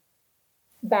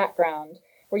background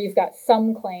where you've got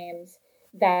some claims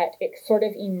that it sort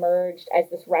of emerged as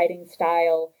this riding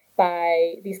style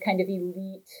by these kind of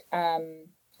elite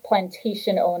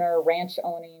plantation owner, ranch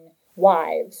owning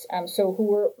wives, so who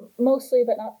were mostly,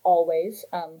 but not always,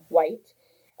 white,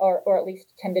 or at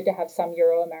least tended to have some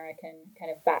Euro-American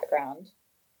kind of background.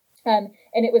 And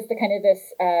it was the kind of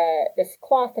this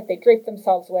cloth that they draped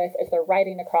themselves with as they're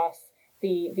riding across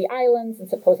the islands, and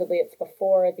supposedly it's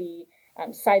before the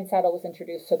side saddle was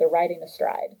introduced, so they're riding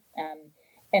astride.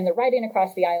 And they're riding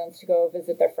across the islands to go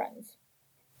visit their friends.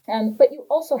 But you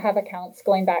also have accounts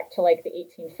going back to like the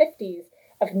 1850s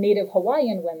of Native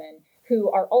Hawaiian women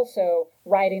who are also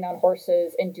riding on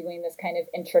horses and doing this kind of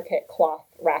intricate cloth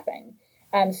wrapping.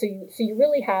 So you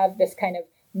really have this kind of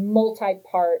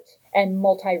multi-part and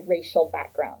multiracial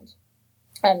background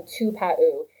to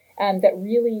Pa'u that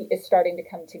really is starting to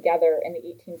come together in the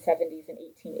 1870s and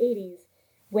 1880s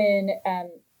when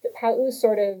the Pa'u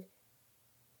sort of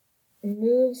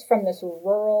moves from this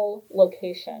rural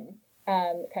location,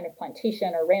 kind of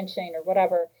plantation or ranching or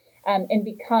whatever, and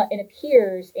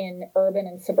appears in urban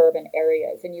and suburban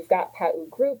areas. And you've got Pa'u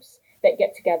groups that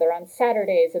get together on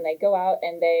Saturdays and they go out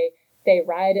and they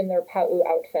ride in their Pa'u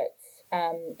outfits.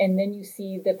 And then you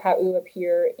see the Pa'u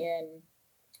appear in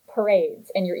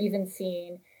parades, and you're even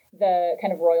seeing the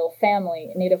kind of royal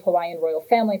family, Native Hawaiian royal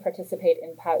family, participate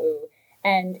in Pa'u.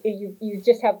 And you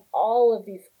just have all of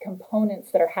these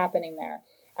components that are happening there.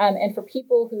 And for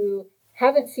people who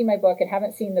haven't seen my book and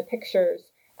haven't seen the pictures,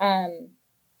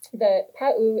 the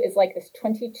Pa'u is like this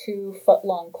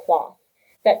 22-foot-long cloth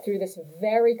that, through this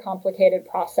very complicated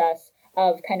process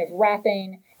of kind of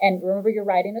wrapping, and remember, you're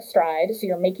riding astride, so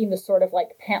you're making this sort of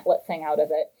like pantlet thing out of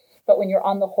it. But when you're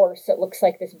on the horse, it looks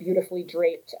like this beautifully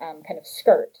draped kind of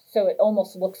skirt. So it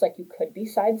almost looks like you could be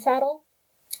side saddle,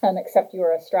 except you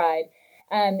are astride.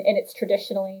 And it's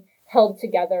traditionally held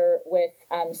together with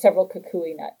several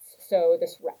kukui nuts. So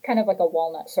this kind of like a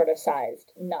walnut sort of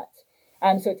sized nut.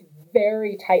 So it's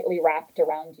very tightly wrapped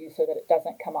around you so that it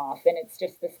doesn't come off. And it's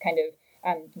just this kind of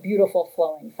beautiful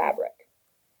flowing fabric.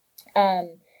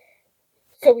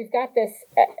 So we've got this,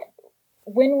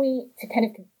 to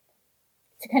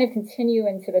kind of continue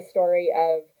into the story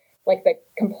of like the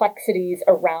complexities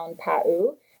around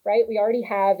Pa'u, right? We already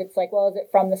have, it's like, well, is it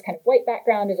from this kind of white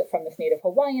background? Is it from this Native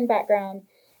Hawaiian background?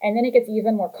 And then it gets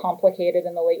even more complicated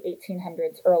in the late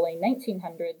 1800s, early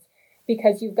 1900s,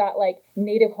 because you've got like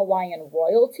Native Hawaiian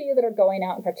royalty that are going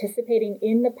out and participating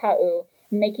in the Pa'u,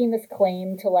 making this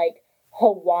claim to like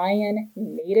Hawaiian,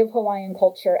 Native Hawaiian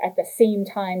culture at the same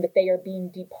time that they are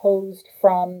being deposed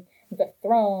from the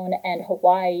throne and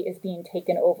Hawaii is being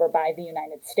taken over by the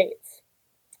United States,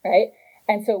 right?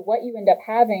 And so what you end up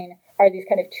having are these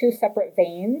kind of two separate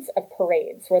veins of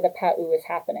parades where the Pa'u is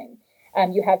happening.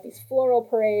 You have these floral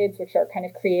parades, which are kind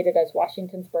of created as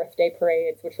Washington's birthday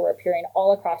parades, which were appearing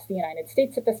all across the United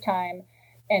States at this time.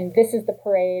 And this is the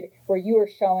parade where you are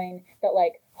showing that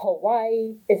like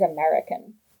Hawaii is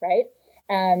American, right?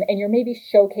 And you're maybe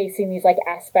showcasing these like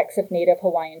aspects of Native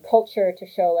Hawaiian culture to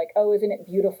show like, oh, isn't it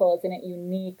beautiful? Isn't it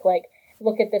unique? Like,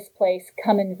 look at this place,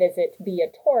 come and visit, be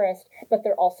a tourist, but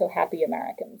they're also happy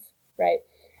Americans, right?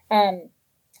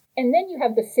 And then you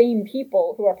have the same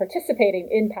people who are participating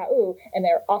in Pa'u, and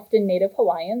they're often Native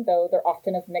Hawaiian, though they're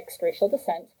often of mixed racial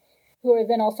descent, who are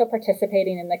then also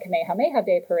participating in the Kamehameha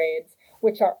Day parades,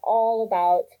 which are all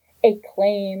about a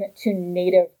claim to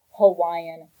Native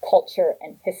Hawaiian culture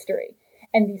and history.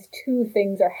 And these two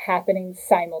things are happening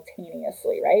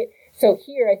simultaneously, right? So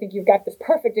here, I think you've got this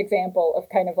perfect example of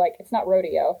kind of like, it's not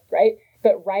rodeo, right?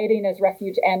 But riding as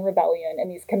Refuge and Rebellion,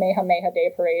 and these Kamehameha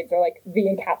Day parades are like the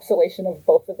encapsulation of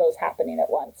both of those happening at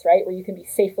once, right? Where you can be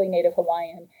safely Native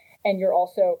Hawaiian, and you're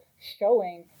also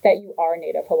showing that you are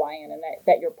Native Hawaiian and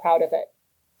that you're proud of it.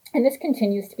 And this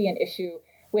continues to be an issue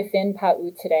within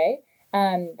Pa'u today.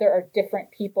 There are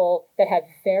different people that have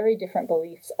very different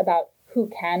beliefs about who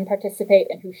can participate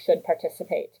and who should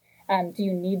participate. Do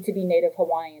you need to be Native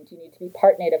Hawaiian? Do you need to be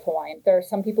part Native Hawaiian? There are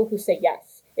some people who say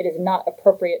yes, it is not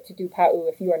appropriate to do Pa'u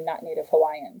if you are not Native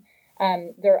Hawaiian.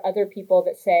 There are other people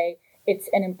that say it's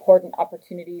an important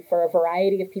opportunity for a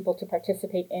variety of people to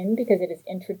participate in because it is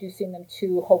introducing them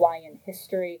to Hawaiian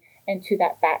history and to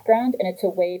that background. And it's a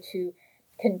way to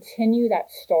continue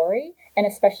that story, and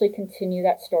especially continue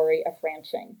that story of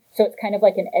ranching. So it's kind of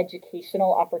like an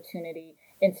educational opportunity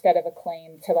instead of a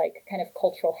claim to like kind of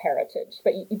cultural heritage.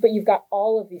 But you've got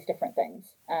all of these different things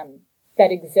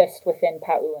that exist within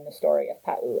Pa'u and the story of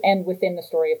Pa'u, and within the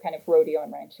story of kind of rodeo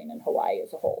and ranching in Hawaii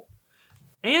as a whole.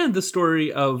 And the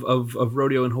story of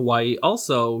rodeo in Hawaii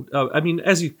also,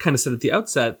 as you kind of said at the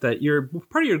outset, that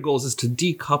part of your goals is to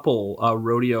decouple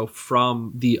rodeo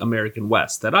from the American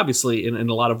West. That obviously, in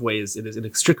a lot of ways, it is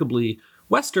inextricably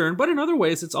Western, but in other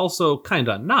ways, it's also kind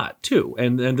of not, too.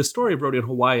 And the story of rodeo in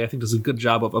Hawaii, I think, does a good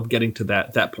job of getting to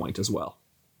that point as well.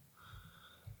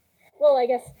 Well, I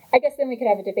guess then we could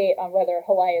have a debate on whether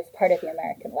Hawaii is part of the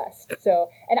American West.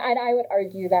 So, and I would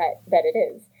argue that it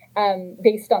is.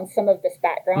 Based on some of this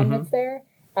background that's there.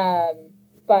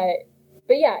 But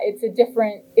yeah, it's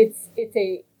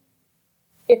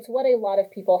what a lot of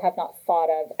people have not thought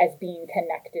of as being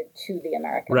connected to the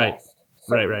American West.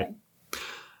 Certainly. Right.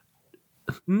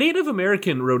 Native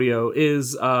American rodeo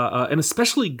is an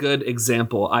especially good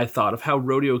example, I thought, of how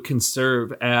rodeo can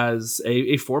serve as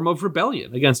a form of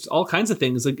rebellion against all kinds of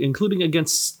things, including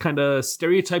against kind of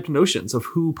stereotyped notions of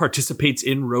who participates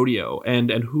in rodeo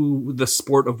and who the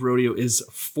sport of rodeo is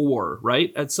for,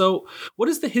 right? And so what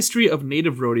is the history of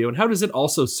native rodeo, and how does it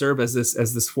also serve as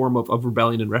this form of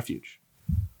rebellion and refuge?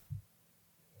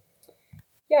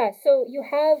 Yeah, so you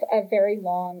have a very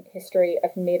long history of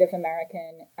Native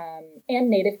American and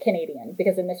Native Canadian,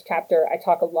 because in this chapter I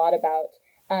talk a lot about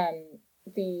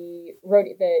the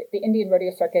Indian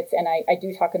rodeo circuits, and I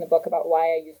do talk in the book about why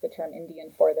I use the term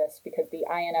Indian for this, because the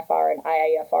INFR and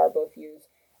IAFR both use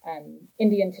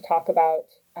Indian to talk about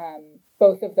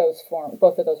both of those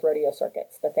rodeo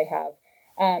circuits that they have.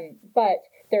 But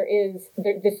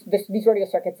these rodeo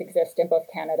circuits exist in both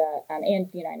Canada and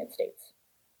the United States.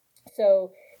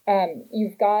 So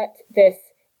you've got this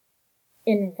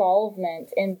involvement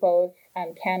in both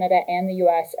Canada and the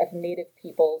U.S. of Native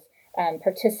peoples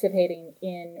participating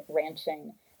in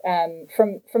ranching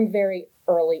from very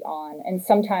early on. And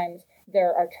sometimes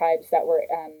there are tribes that were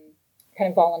kind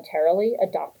of voluntarily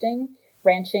adopting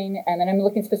ranching. And then I'm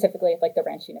looking specifically at like the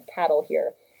ranching of cattle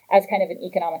here as kind of an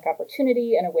economic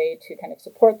opportunity and a way to kind of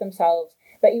support themselves.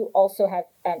 But you also have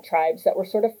tribes that were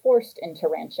sort of forced into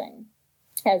ranching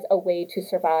as a way to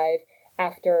survive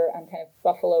after kind of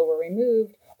buffalo were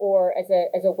removed, or as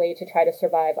a way to try to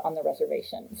survive on the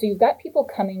reservation. So you've got people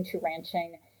coming to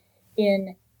ranching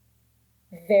in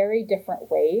very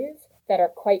different ways that are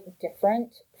quite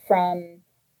different from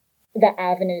the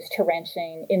avenues to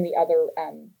ranching in the other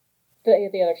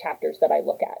chapters that I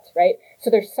look at, right? So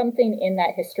there's something in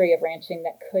that history of ranching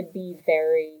that could be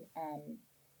very,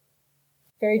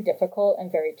 very difficult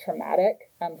and very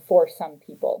traumatic for some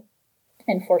people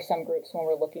and for some groups when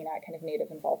we're looking at kind of Native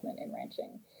involvement in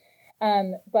ranching.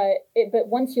 But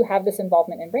once you have this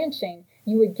involvement in ranching,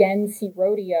 you again see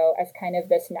rodeo as kind of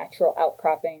this natural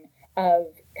outcropping of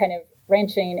kind of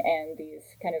ranching and these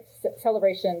kind of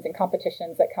celebrations and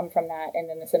competitions that come from that, and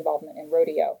then this involvement in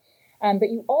rodeo. But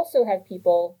you also have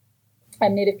people,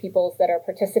 Native peoples, that are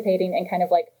participating in kind of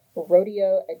like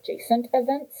rodeo adjacent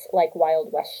events like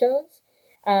Wild West shows.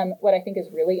 What I think is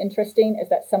really interesting is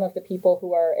that some of the people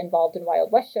who are involved in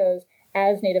Wild West shows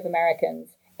as Native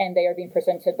Americans, and they are being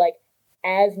presented like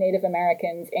as Native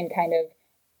Americans in kind of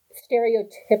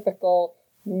stereotypical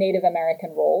Native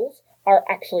American roles, are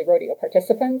actually rodeo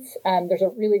participants. There's a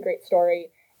really great story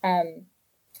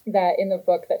that in the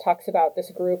book that talks about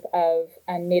this group of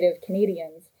Native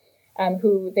Canadians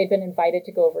who they'd been invited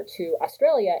to go over to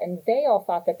Australia, and they all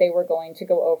thought that they were going to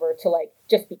go over to like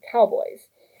just be cowboys.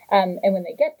 And when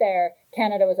they get there,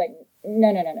 Canada was like,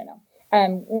 no.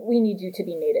 We need you to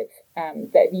be Native.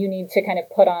 That you need to kind of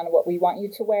put on what we want you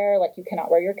to wear. Like, you cannot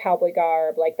wear your cowboy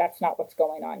garb. Like, that's not what's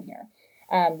going on here.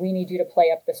 We need you to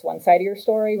play up this one side of your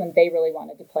story, when they really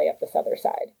wanted to play up this other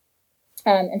side.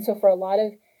 And so for a lot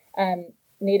of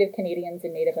Native Canadians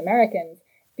and Native Americans,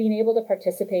 being able to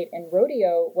participate in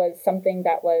rodeo was something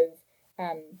that was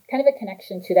kind of a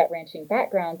connection to that ranching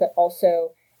background, but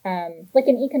also like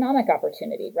an economic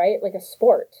opportunity, right? Like a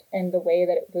sport, and the way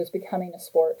that it was becoming a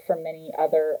sport for many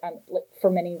other,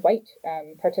 for many white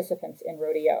participants in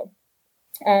rodeo.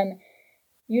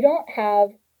 You don't have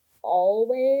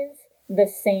always the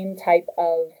same type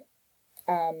of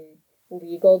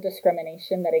legal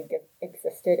discrimination that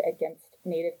existed against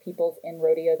Native peoples in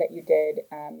rodeo that you did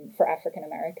for African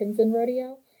Americans in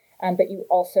rodeo, but you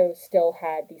also still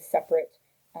had these separate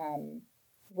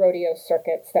rodeo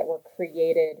circuits that were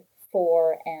created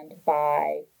for and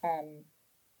by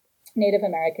Native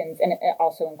Americans, and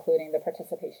also including the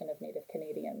participation of Native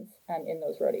Canadians in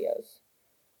those rodeos.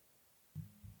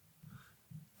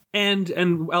 And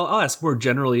I'll ask more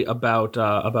generally about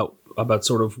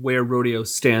sort of where rodeo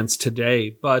stands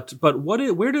today. But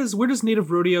where does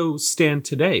Native rodeo stand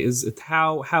today? Is it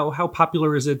how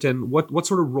popular is it, and what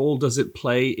sort of role does it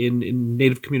play in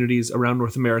Native communities around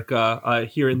North America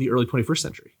here in the early 21st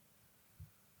century?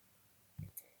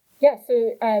 Yeah,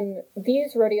 so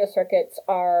these rodeo circuits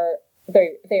are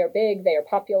they are big, they are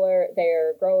popular, they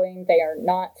are growing, they are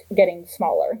not getting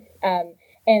smaller,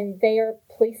 and they are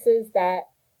places that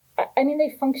I mean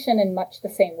they function in much the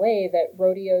same way that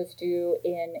rodeos do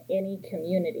in any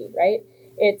community, right?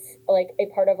 It's like a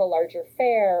part of a larger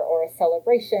fair or a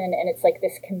celebration, and it's like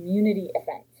this community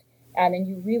event, and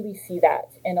you really see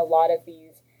that in a lot of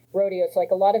these rodeos. So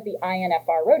like a lot of the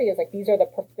INFR rodeos, like these are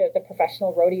the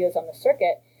professional rodeos on the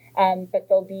circuit. But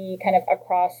they'll be kind of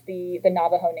across the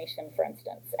Navajo Nation, for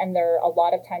instance. And they're a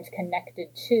lot of times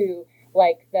connected to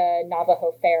like the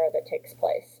Navajo Fair that takes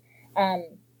place.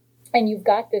 And you've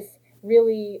got this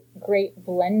really great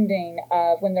blending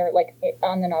of when they're like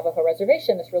on the Navajo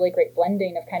reservation, this really great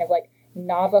blending of kind of like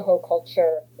Navajo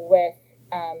culture with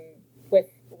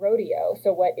rodeo.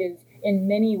 So what is in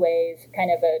many ways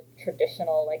kind of a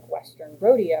traditional like Western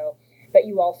rodeo, but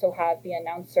you also have the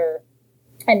announcer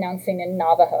announcing in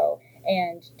Navajo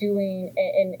and doing,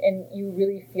 and you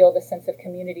really feel the sense of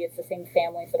community. It's the same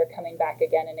families that are coming back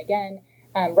again and again,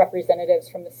 representatives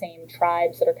from the same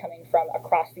tribes that are coming from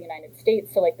across the United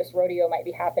States. So like this rodeo might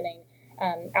be happening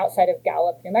outside of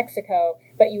Gallup, New Mexico,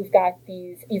 but you've got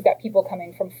people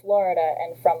coming from Florida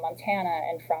and from Montana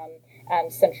and from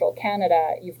central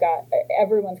Canada. You've got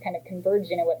everyone's kind of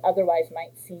converging in what otherwise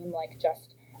might seem like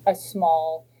just a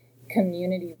small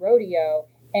community rodeo.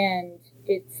 And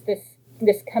it's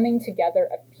this coming together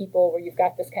of people where you've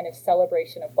got this kind of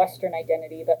celebration of Western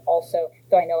identity, but also,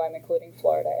 though I know I'm including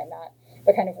Florida in that,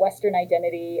 but kind of Western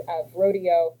identity of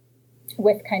rodeo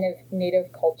with kind of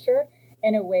Native culture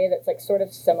in a way that's like sort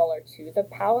of similar to the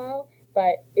powwow,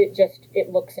 but it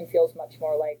looks and feels much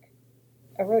more like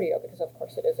a rodeo because of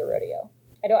course it is a rodeo.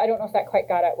 I don't know if that quite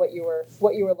got at what you were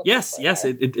looking for. Yes,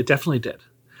 it definitely did.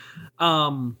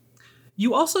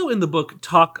 You also in the book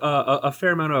talk a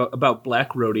fair amount about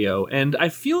Black rodeo, and I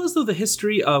feel as though the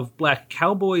history of Black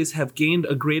cowboys have gained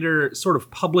a greater sort of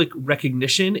public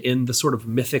recognition in the sort of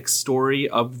mythic story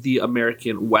of the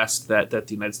American West that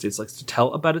the United States likes to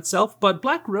tell about itself, but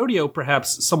Black rodeo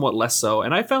perhaps somewhat less so.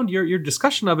 And I found your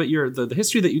discussion of it, the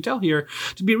history that you tell here,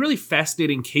 to be a really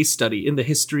fascinating case study in the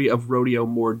history of rodeo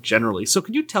more generally. So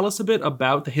could you tell us a bit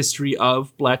about the history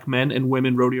of Black men and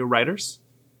women rodeo riders?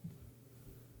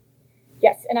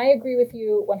 Yes, and I agree with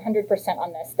you 100%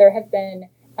 on this. There have been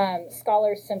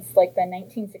scholars since like the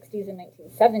 1960s and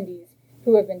 1970s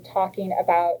who have been talking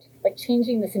about like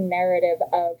changing this narrative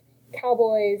of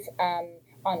cowboys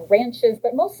on ranches,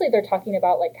 but mostly they're talking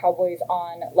about like cowboys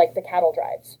on like the cattle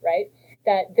drives, right?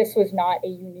 That this was not a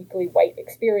uniquely white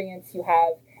experience. You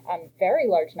have very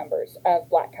large numbers of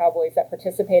Black cowboys that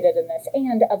participated in this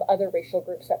and of other racial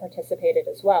groups that participated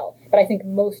as well. But I think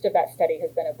most of that study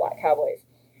has been of Black cowboys.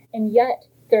 And yet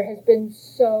there has been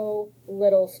so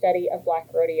little study of Black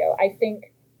rodeo. I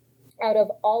think out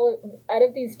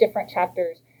of these different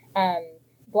chapters,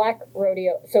 Black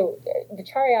rodeo, so the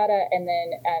Charayata and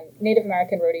then Native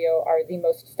American rodeo are the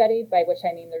most studied, by which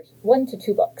I mean there's 1 to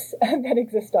 2 books that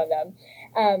exist on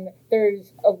them.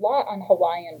 There's a lot on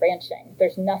Hawaiian ranching.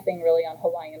 There's nothing really on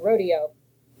Hawaiian rodeo,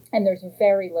 and there's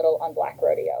very little on Black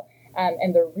rodeo.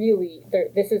 And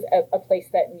this is a place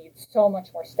that needs so much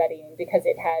more studying because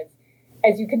it has,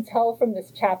 as you can tell from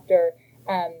this chapter,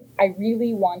 I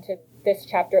really wanted this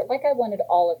chapter, like I wanted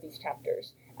all of these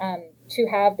chapters, to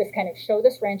have this kind of show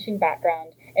this ranching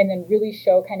background and then really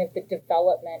show kind of the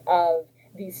development of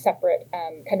these separate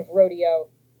kind of rodeo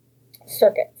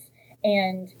circuits.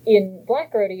 And in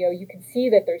Black rodeo, you can see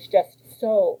that there's just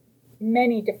so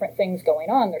many different things going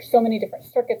on. There's so many different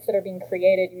circuits that are being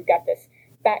created. You've got this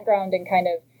background and kind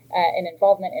of an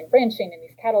involvement in ranching in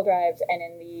these cattle drives and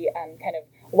in the kind of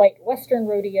white Western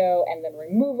rodeo, and then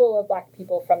removal of Black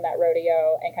people from that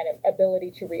rodeo and kind of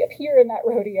ability to reappear in that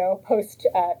rodeo post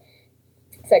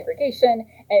segregation.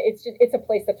 It's a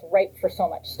place that's ripe for so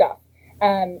much stuff.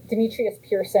 Demetrius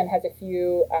Pearson has a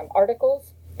few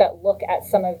articles that look at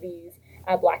some of these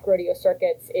Black rodeo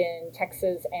circuits in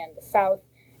Texas and the South.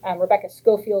 Rebecca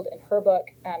Schofield in her book,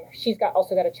 she's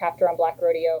also got a chapter on Black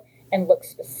rodeo and looks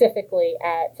specifically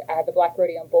at the Black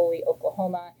rodeo in Boley,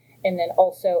 Oklahoma, and then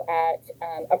also at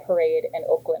a parade in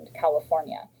Oakland,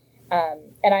 California.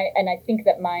 And I think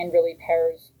that mine really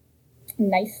pairs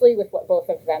nicely with what both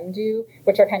of them do,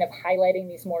 which are kind of highlighting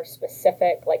these more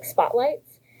specific like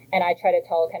spotlights. And I try to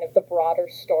tell kind of the broader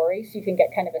story so you can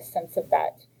get kind of a sense of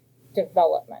that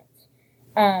development.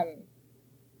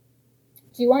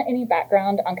 Do you want any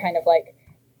background on kind of like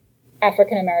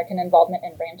African American involvement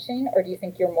in ranching, or do you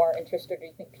think you're more interested, or do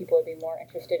you think people would be more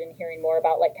interested in hearing more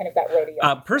about like kind of that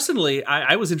rodeo? Personally,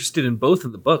 I was interested in both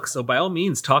in the book, so by all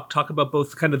means, talk about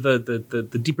both kind of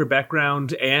the deeper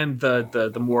background and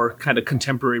the more kind of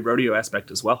contemporary rodeo aspect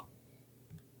as well.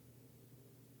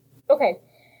 Okay,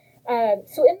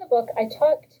 so in the book, I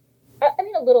talked,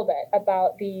 a little bit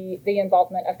about the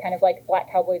involvement of kind of like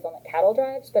Black cowboys on the cattle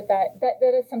drives, but that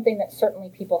is something that certainly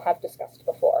people have discussed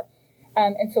before.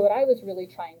 And so what I was really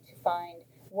trying to find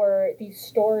were these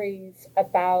stories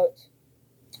about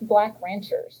Black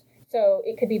ranchers. So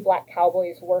it could be Black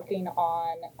cowboys working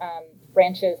on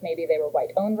ranches, maybe they were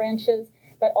white-owned ranches,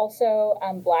 but also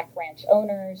Black ranch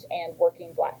owners and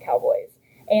working Black cowboys.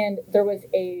 And there was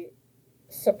a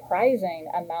surprising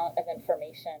amount of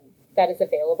information that is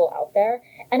available out there.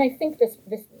 And I think this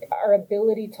our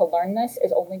ability to learn this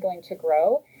is only going to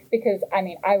grow because,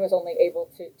 I was only able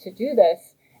to do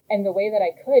this in the way that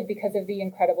I could because of the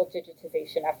incredible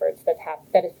digitization efforts that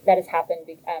has happened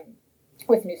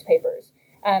with newspapers.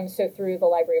 So through the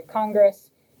Library of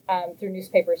Congress, through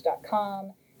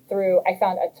newspapers.com, I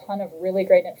found a ton of really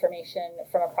great information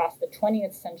from across the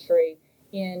 20th century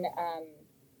in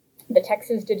the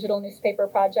Texas Digital Newspaper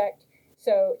Project.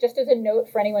 So just as a note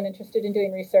for anyone interested in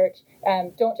doing research,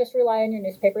 don't just rely on your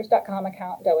newspapers.com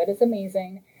account, though it is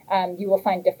amazing. You will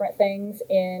find different things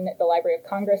in the Library of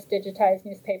Congress digitized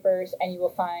newspapers, and you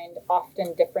will find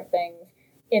often different things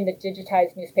in the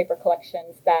digitized newspaper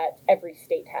collections that every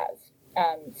state has.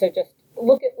 So just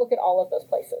look at all of those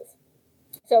places.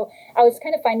 So I was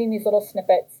kind of finding these little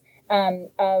snippets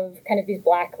of kind of these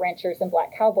Black ranchers and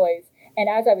Black cowboys. And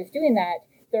as I was doing that,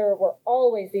 there were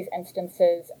always these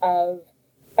instances of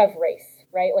race,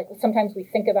 right? Like sometimes we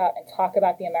think about and talk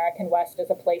about the American West as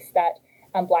a place that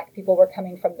Black people were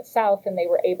coming from the South and they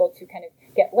were able to kind of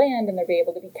get land and they'd be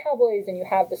able to be cowboys and you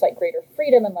have this like greater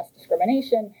freedom and less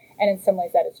discrimination. And in some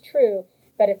ways that is true.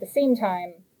 But at the same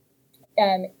time,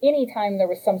 anytime there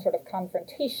was some sort of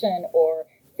confrontation or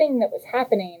thing that was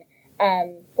happening,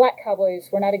 Black cowboys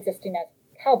were not existing as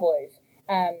cowboys.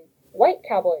 White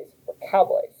cowboys were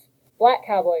cowboys. Black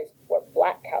cowboys were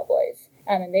Black cowboys.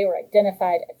 And they were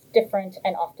identified as different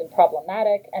and often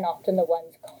problematic and often the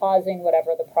ones causing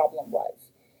whatever the problem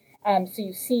was. So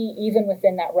you see, even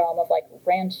within that realm of like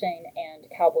ranching and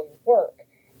cowboy work,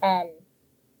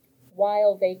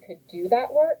 while they could do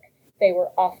that work, they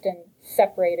were often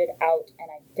separated out and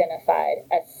identified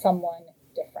as someone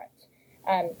different.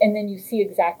 And then you see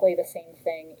exactly the same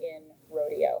thing in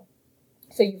rodeo.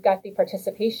 So you've got the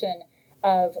participation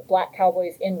of Black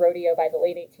cowboys in rodeo by the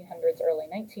late 1800s, early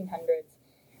 1900s.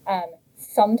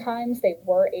 Sometimes they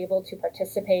were able to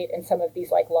participate in some of these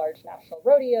like large national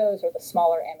rodeos or the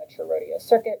smaller amateur rodeo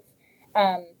circuits.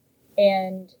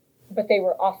 But they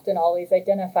were often always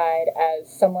identified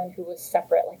as someone who was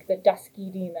separate, like the dusky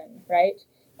demon, right?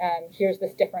 Here's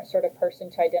this different sort of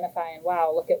person to identify and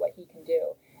wow, look at what he can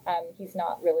do. He's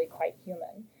not really quite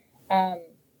human.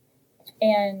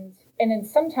 And then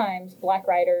sometimes Black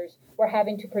riders were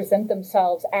having to present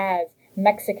themselves as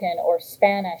Mexican or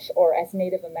Spanish or as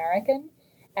Native American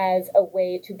as a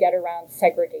way to get around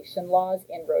segregation laws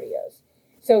in rodeos.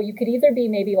 So you could either be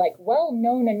maybe like well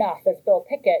known enough as Bill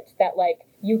Pickett that like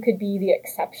you could be the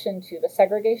exception to the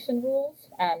segregation rules,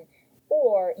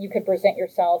 or you could present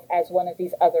yourself as one of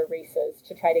these other races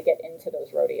to try to get into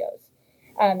those rodeos.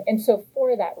 And so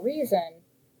for that reason,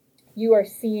 you are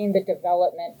seeing the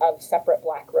development of separate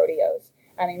Black rodeos.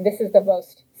 This is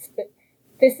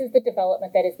the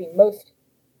development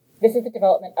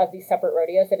of these separate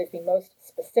rodeos that is the most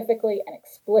specifically and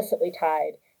explicitly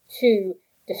tied to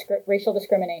racial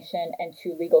discrimination and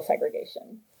to legal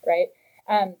segregation, right?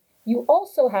 You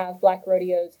also have Black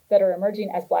rodeos that are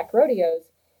emerging as Black rodeos,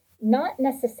 not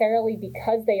necessarily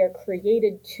because they are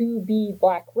created to be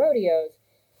Black rodeos,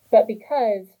 but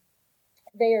because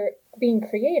they are being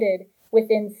created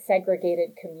within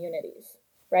segregated communities,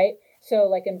 right? So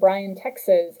like in Bryan,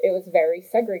 Texas, it was very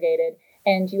segregated.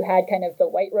 And you had kind of the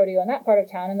white rodeo in that part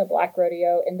of town and the Black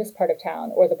rodeo in this part of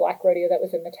town, or the Black rodeo that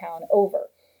was in the town over.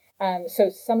 So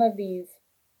some of these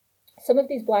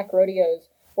Black rodeos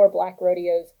were Black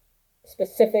rodeos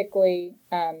specifically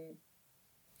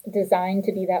designed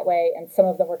to be that way, and some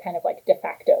of them were kind of like de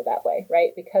facto that way, right?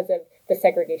 Because of the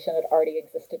segregation that already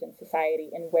existed in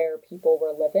society and where people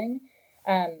were living.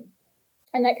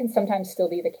 And that can sometimes still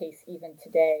be the case even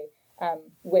today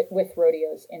with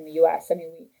rodeos in the U.S.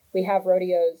 We have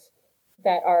rodeos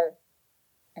that are,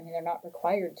 they're not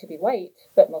required to be white,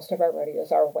 but most of our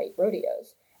rodeos are white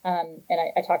rodeos. And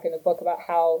I talk in the book about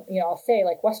how, I'll say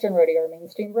like Western rodeo or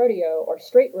mainstream rodeo or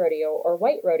straight rodeo or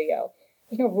white rodeo.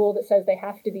 rule that says they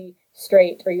have to be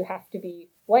straight or you have to be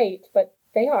white, but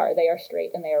they are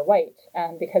straight and they are white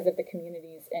because of the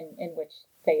communities in which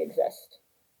they exist.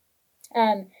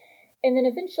 And then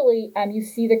eventually you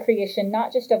see the creation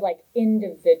not just of like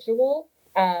individual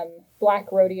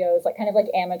Black rodeos, like kind of like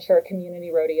amateur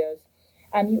community rodeos.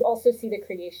 You also see the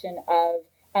creation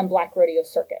of Black rodeo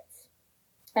circuits.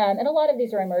 And a lot of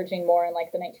these are emerging more in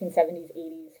like the 1970s,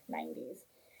 80s,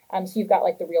 90s. So you've got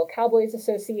like the Real Cowboys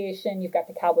Association, you've got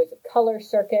the Cowboys of Color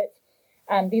circuit.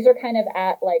 These are kind of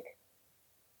at like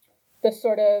the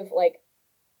sort of like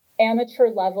amateur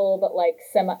level, but like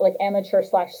amateur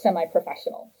 /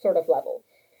 semi-professional sort of level,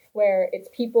 where it's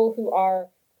people who are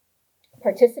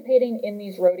participating in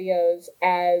these rodeos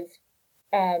as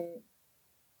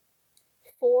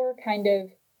for kind of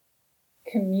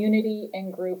community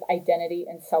and group identity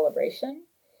and celebration,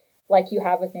 like you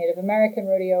have with Native American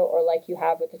rodeo or like you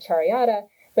have with the Charreada,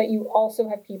 but you also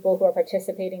have people who are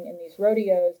participating in these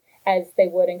rodeos as they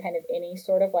would in kind of any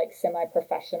sort of like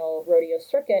semi-professional rodeo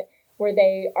circuit where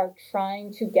they are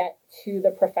trying to get to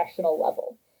the professional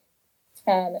level.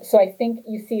 So I think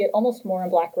you see it almost more in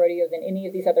Black rodeo than any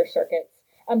of these other circuits,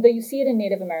 though you see it in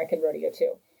Native American rodeo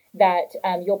too, that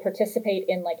you'll participate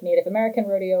in like Native American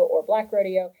rodeo or Black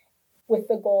rodeo with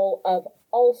the goal of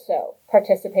also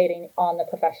participating on the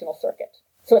professional circuit.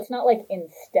 So it's not like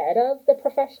instead of the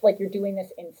like you're doing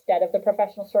this instead of the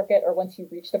professional circuit, or once you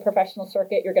reach the professional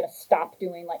circuit, you're going to stop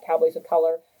doing like Cowboys of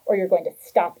Color, or you're going to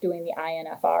stop doing the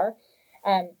INFR.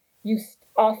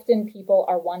 Often people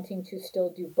are wanting to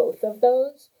still do both of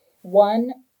those.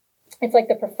 One, it's like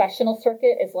the professional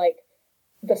circuit is like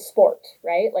the sport,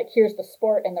 right? Like here's the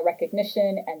sport and the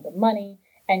recognition and the money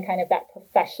and kind of that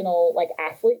professional like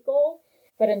athlete goal.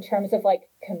 But in terms of like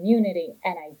community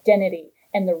and identity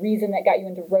and the reason that got you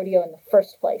into rodeo in the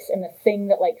first place and the thing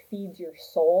that like feeds your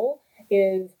soul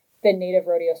is the Native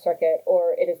rodeo circuit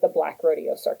or it is the Black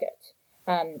rodeo circuit.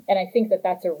 And I think that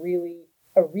that's a really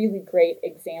great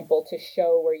example to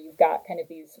show where you've got kind of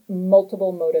these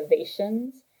multiple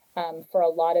motivations for a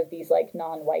lot of these like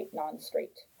non-white,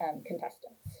 non-straight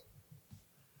contestants.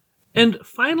 And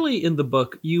finally in the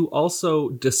book, you also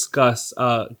discuss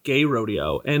gay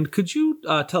rodeo. And could you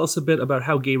tell us a bit about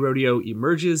how gay rodeo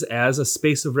emerges as a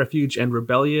space of refuge and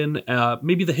rebellion,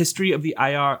 maybe the history of the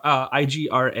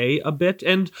IGRA a bit?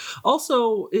 And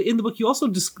also in the book, you also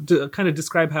kind of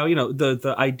describe how,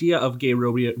 the idea of gay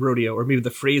rodeo, or maybe the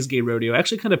phrase gay rodeo,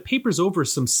 actually kind of papers over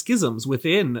some schisms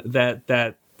within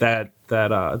that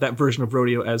version of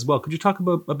rodeo as well. Could you talk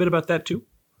a bit about that too?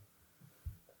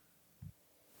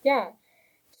 Yeah.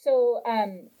 So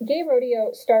gay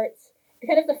rodeo starts,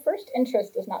 kind of the first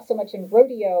interest is not so much in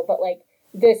rodeo, but like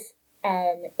this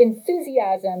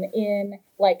enthusiasm in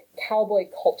like cowboy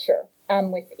culture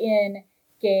within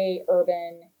gay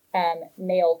urban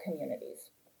male communities.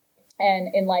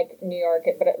 And in like New York,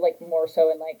 but like more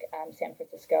so in like San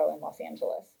Francisco and Los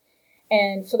Angeles.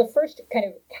 And so the first kind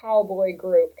of cowboy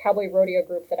rodeo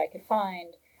group that I could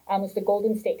find was the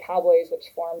Golden State Cowboys, which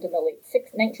formed in the late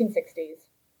 1960s.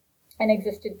 And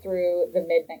existed through the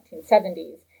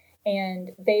mid-1970s.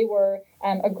 And they were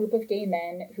a group of gay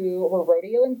men who were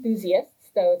rodeo enthusiasts,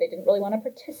 though they didn't really want to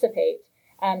participate,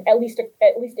 at least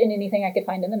in anything I could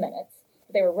find in the minutes.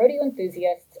 They were rodeo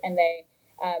enthusiasts, and they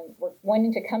were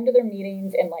wanting to come to their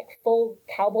meetings in like full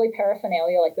cowboy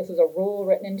paraphernalia, like this is a rule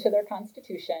written into their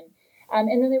constitution,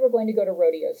 and then they were going to go to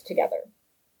rodeos together.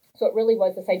 So it really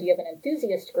was this idea of an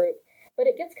enthusiast group, but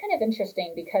it gets kind of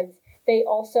interesting because they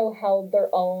also held their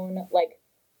own like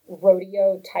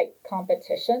rodeo type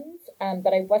competitions,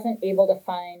 but I wasn't able to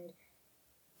find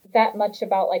that much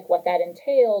about like what that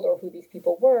entailed or who these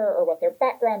people were or what their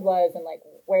background was and like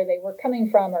where they were coming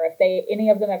from or if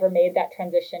any of them ever made that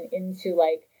transition into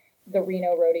like the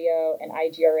Reno rodeo and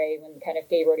IGRA when kind of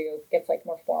gay rodeo gets like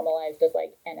more formalized as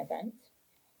like an event.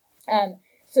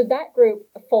 So that group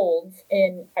folds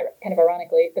in kind of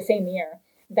ironically the same year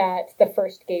that the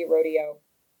first gay rodeo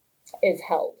is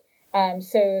held.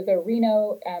 So the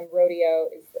Reno rodeo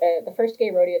is the first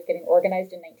gay rodeo is getting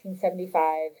organized in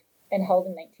 1975 and held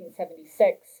in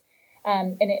 1976.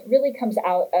 And it really comes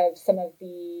out of some of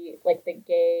the like the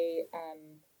gay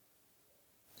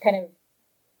kind of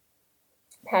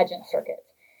pageant circuit.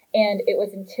 And it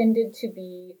was intended to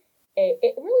be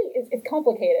it really is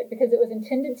complicated because it was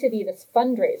intended to be this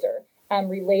fundraiser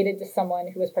related to someone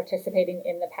who was participating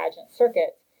in the pageant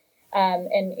circuit.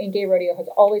 And gay rodeo has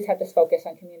always had this focus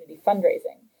on community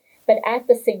fundraising. But at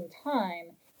the same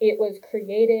time, it was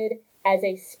created as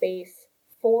a space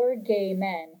for gay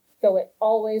men, though it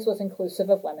always was inclusive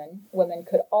of women. Women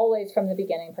could always, from the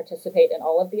beginning, participate in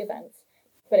all of the events,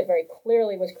 but it very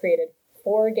clearly was created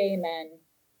for gay men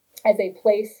as a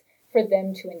place for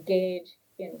them to engage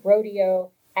in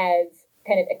rodeo as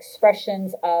kind of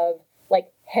expressions of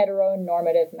like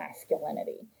heteronormative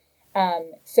masculinity.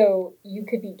 So you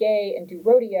could be gay and do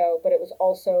rodeo, but it was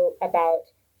also about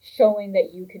showing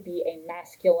that you could be a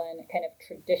masculine, kind of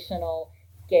traditional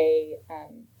gay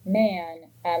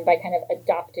man by kind of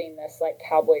adopting this like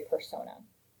cowboy persona.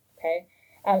 Okay.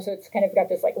 So it's kind of got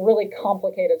this like really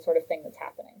complicated sort of thing that's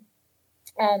happening.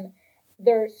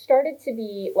 There started to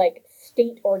be like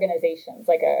state organizations,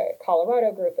 like a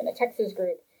Colorado group and a Texas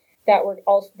group that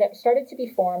started to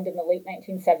be formed in the late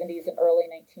 1970s and early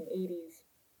 1980s.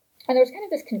 And there was kind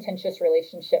of this contentious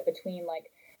relationship between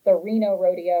like the Reno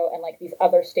Rodeo and like these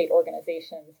other state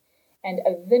organizations. And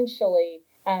eventually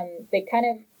they kind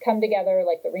of come together,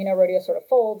 like the Reno Rodeo sort of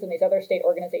folds and these other state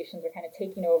organizations are kind of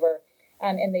taking over.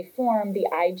 And they form the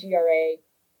IGRA,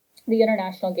 the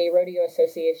International Gay Rodeo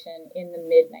Association, in the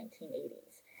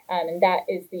mid-1980s. And that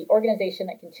is the organization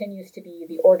that continues to be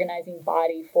the organizing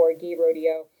body for gay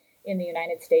rodeo in the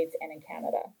United States and in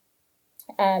Canada.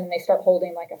 They start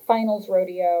holding like a finals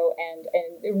rodeo,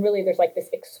 and really there's like this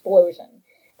explosion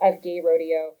of gay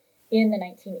rodeo in the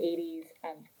 1980s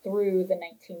through the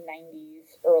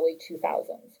 1990s, early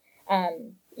 2000s.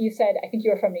 You said, I think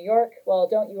you were from New York. Well,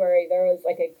 don't you worry. There's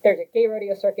a gay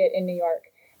rodeo circuit in New York,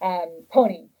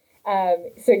 Pony.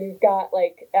 So you've got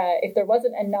like, if there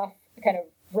wasn't enough kind of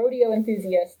rodeo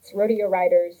enthusiasts, rodeo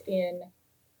riders in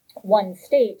one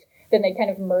state, then they kind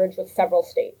of merge with several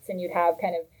states, and you'd have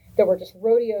there were just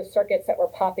rodeo circuits that were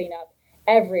popping up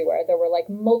everywhere. There were like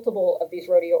multiple of these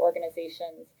rodeo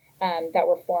organizations that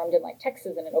were formed in like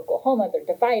Texas and in Oklahoma. They're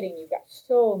dividing. You've got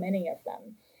so many of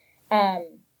them.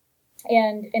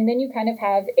 And then you kind of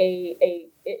have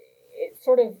it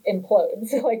sort of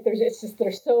implodes. Like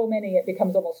there's so many, it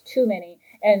becomes almost too many,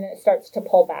 and it starts to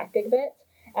pull back a bit.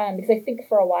 Because I think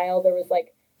for a while there was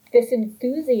like this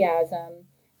enthusiasm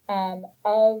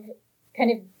of kind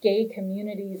of gay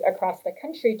communities across the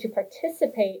country to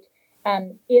participate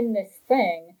in this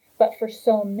thing. But for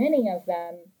so many of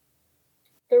them,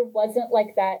 there wasn't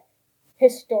like that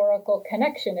historical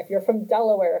connection. If you're from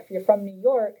Delaware, if you're from New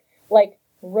York, like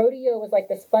rodeo was like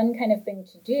this fun kind of thing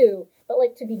to do. But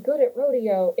like to be good at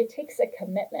rodeo, it takes a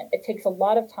commitment. It takes a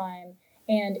lot of time.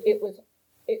 And it was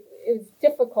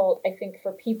difficult, I think,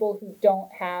 for people who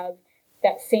don't have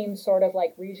that same sort of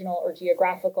like regional or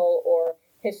geographical or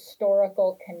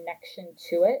historical connection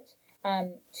to it,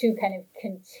 to kind of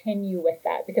continue with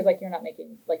that, because like you're not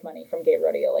making like money from gay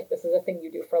rodeo. Like this is a thing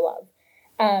you do for love.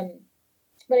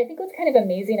 But I think what's kind of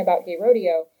amazing about gay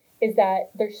rodeo is that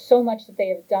there's so much that they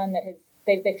have done that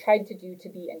they've tried to do to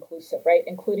be inclusive, right?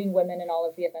 Including women in all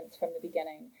of the events from the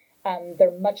beginning.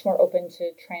 They're much more open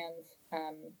to trans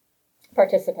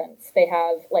participants. They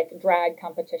have like drag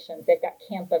competitions. They've got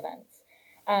camp events.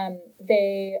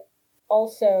 They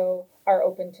also are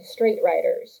open to straight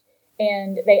riders,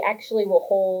 and they actually will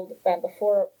hold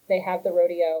before they have the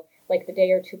rodeo, like the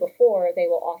day or two before, they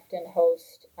will often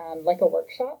host like a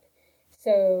workshop,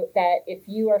 so that if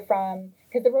you are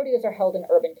because the rodeos are held in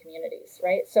urban communities,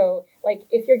 right? So like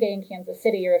if you're gay in Kansas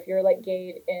City, or if you're like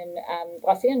gay in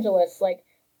Los Angeles, like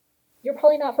you're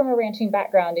probably not from a ranching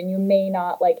background, and you may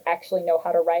not like actually know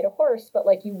how to ride a horse, but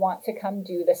like you want to come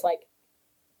do this like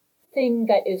thing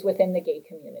that is within the gay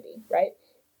community, right?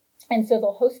 And so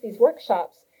they'll host these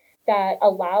workshops that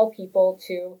allow people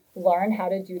to learn how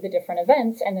to do the different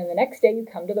events. And then the next day you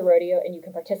come to the rodeo and you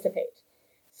can participate.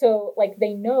 So like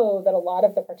they know that a lot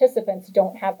of the participants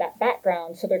don't have that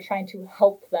background, so they're trying to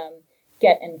help them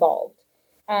get involved.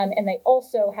 And they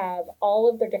also have all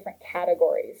of their different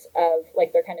categories of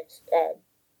like their kind of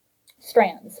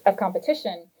strands of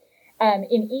competition.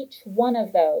 In each one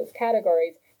of those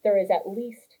categories, there is at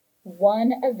least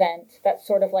one event that's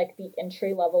sort of like the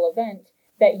entry-level event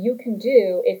that you can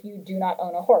do if you do not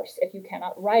own a horse, if you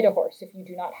cannot ride a horse, if you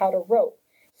do not how to rope.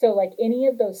 So like any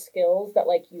of those skills that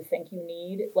like you think you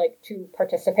need like to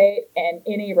participate in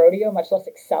any rodeo, much less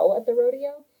excel at the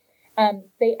rodeo,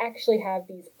 they actually have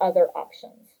these other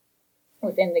options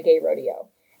within the gay rodeo.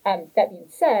 That being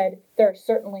said, there are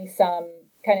certainly some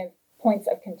kind of points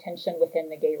of contention within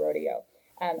the gay rodeo.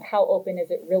 How open is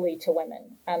it really to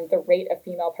women? The rate of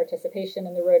female participation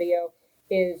in the rodeo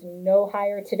is no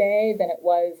higher today than it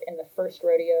was in the first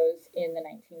rodeos in the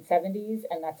 1970s,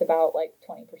 and that's about like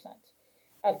 20%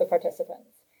 of the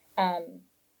participants.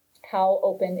 How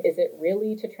open is it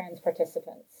really to trans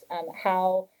participants?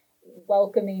 How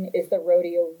welcoming is the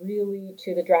rodeo really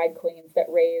to the drag queens that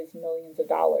raise millions of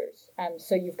dollars?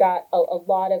 So you've got a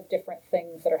lot of different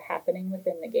things that are happening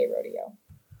within the gay rodeo.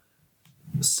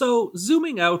 So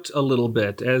zooming out a little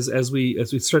bit as we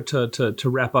start to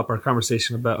wrap up our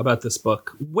conversation about this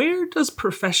book, where does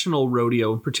professional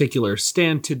rodeo in particular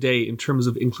stand today in terms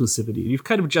of inclusivity? You've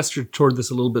kind of gestured toward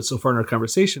this a little bit so far in our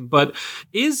conversation, but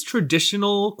is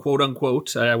traditional, quote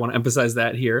unquote, I want to emphasize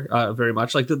that here very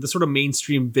much, like the sort of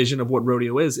mainstream vision of what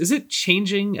rodeo is it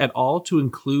changing at all to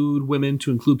include women, to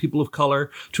include people of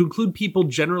color, to include people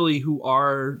generally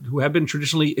who have been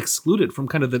traditionally excluded from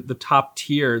kind of the top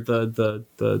tier, the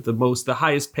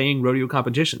highest paying rodeo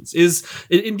competitions? Is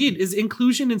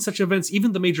inclusion in such events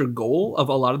even the major goal of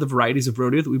a lot of the varieties of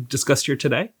rodeo that we've discussed here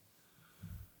today?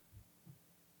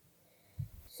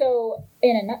 So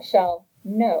in a nutshell,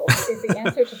 no is the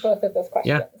answer to both of those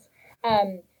questions. Yeah.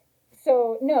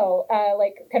 So no,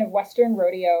 like kind of Western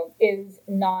rodeo is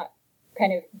not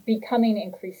kind of becoming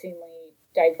increasingly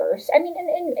diverse. I mean,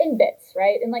 in bits,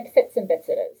 right? In like fits and bits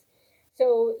it is.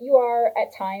 So you are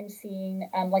at times seeing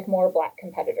like more Black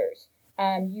competitors.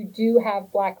 You do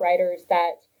have Black riders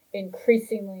that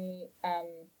increasingly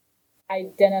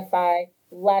identify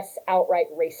less outright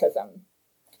racism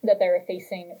that they're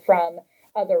facing from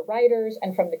other riders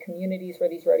and from the communities where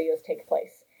these rodeos take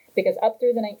place. Because up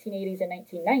through the 1980s and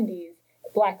 1990s,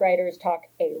 Black riders talk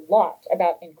a lot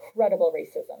about incredible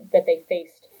racism that they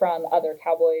faced from other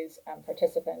cowboys,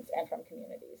 participants, and from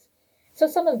communities. So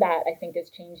some of that, I think, is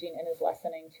changing and is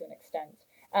lessening to an extent.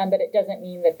 But it doesn't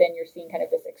mean that then you're seeing kind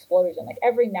of this explosion. Like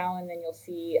every now and then you'll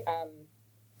see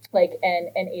like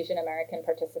an Asian American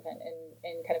participant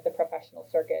in kind of the professional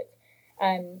circuit.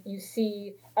 You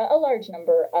see a large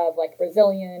number of like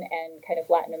Brazilian and kind of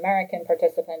Latin American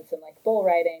participants in like bull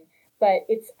riding. But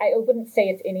I wouldn't say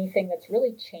it's anything that's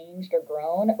really changed or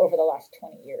grown over the last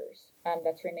 20 years.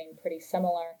 That's remained pretty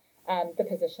similar. The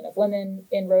position of women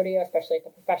in rodeo, especially at the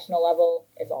professional level,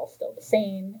 is all still the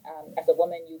same. As a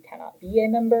woman, you cannot be a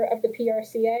member of the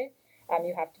PRCA.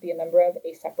 You have to be a member of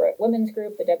a separate women's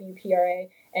group, the WPRA,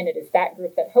 and it is that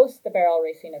group that hosts the barrel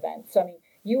racing events. So, I mean,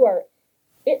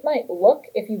 it might look,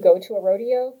 if you go to a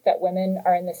rodeo, that women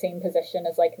are in the same position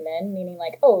as like men, meaning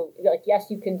like, oh, like,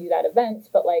 yes, you can do that event,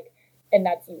 but like, and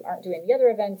that's, you aren't doing the other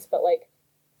events, but like,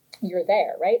 you're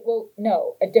there, right? Well,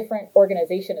 no, a different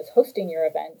organization is hosting your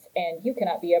event and you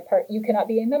cannot be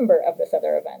a member of this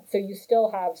other event. So you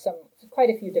still have quite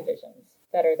a few divisions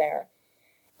that are there.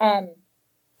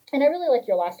 And I really like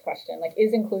your last question, like,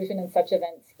 is inclusion in such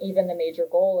events even the major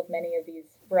goal of many of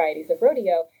these varieties of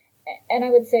rodeo? And I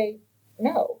would say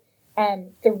no.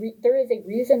 There is a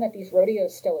reason that these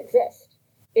rodeos still exist.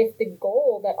 If the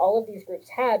goal that all of these groups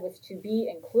had was to be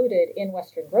included in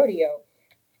Western rodeo,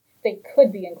 they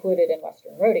could be included in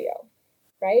Western rodeo,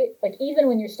 right? Like even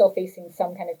when you're still facing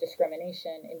some kind of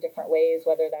discrimination in different ways,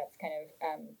 whether that's kind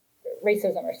of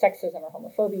racism or sexism or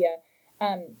homophobia,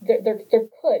 there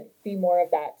could be more of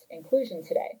that inclusion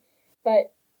today.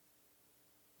 But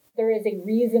there is a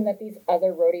reason that these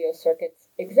other rodeo circuits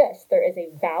exist. There is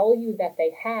a value that they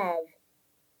have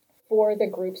for the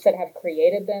groups that have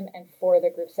created them and for the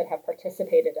groups that have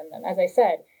participated in them. As I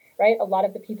said, right, a lot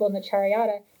of the people in the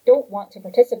Charreada don't want to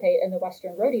participate in the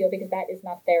Western rodeo because that is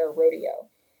not their rodeo.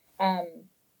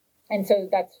 And so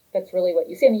that's really what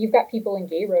you see. I mean, you've got people in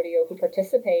gay rodeo who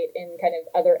participate in kind of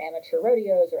other amateur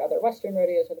rodeos or other Western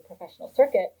rodeos or the professional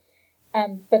circuit,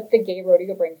 but the gay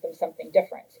rodeo brings them something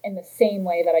different in the same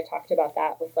way that I talked about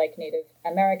that with like Native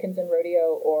Americans in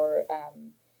rodeo or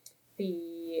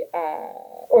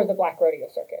the Black rodeo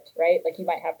circuit, right? Like you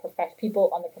might have people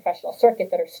on the professional circuit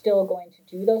that are still going to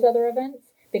do those other events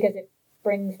because it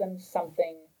brings them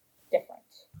something different.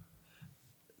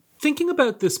 Thinking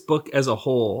about this book as a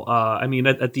whole, I mean,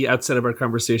 at the outset of our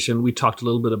conversation, we talked a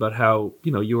little bit about how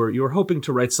you were hoping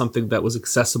to write something that was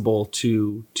accessible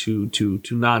to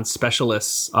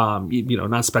non-specialists,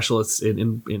 non-specialists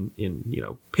in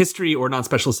history or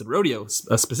non-specialists in rodeo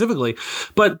specifically.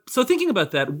 But so thinking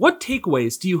about that, what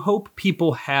takeaways do you hope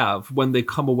people have when they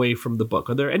come away from the book?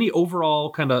 Are there any overall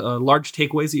kind of large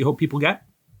takeaways that you hope people get?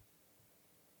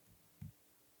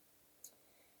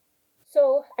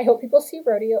 So I hope people see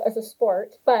rodeo as a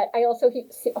sport, but I also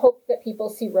hope that people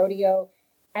see rodeo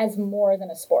as more than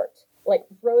a sport. Like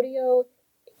rodeo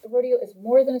is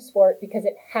more than a sport because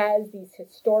it has these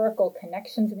historical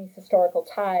connections and these historical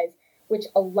ties, which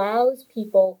allows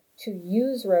people to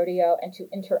use rodeo and to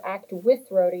interact with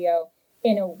rodeo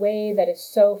in a way that is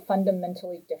so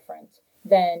fundamentally different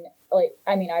than,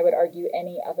 I would argue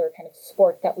any other kind of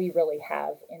sport that we really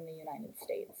have in the United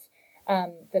States.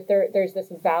 That there's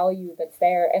this value that's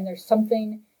there, and there's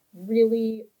something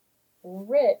really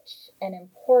rich and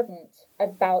important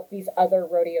about these other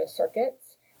rodeo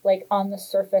circuits. Like on the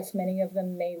surface, many of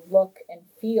them may look and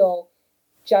feel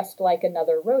just like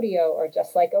another rodeo or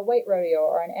just like a white rodeo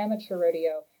or an amateur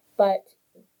rodeo, but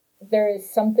there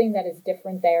is something that is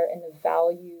different there in the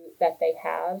value that they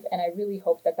have. And I really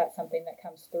hope that that's something that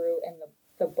comes through in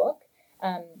the book.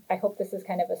 I hope this is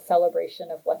kind of a celebration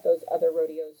of what those other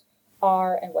rodeos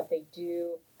are and what they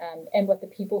do, and what the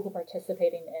people who are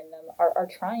participating in them are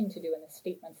trying to do, and the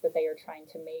statements that they are trying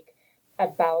to make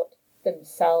about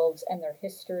themselves and their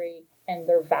history and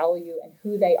their value and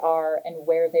who they are and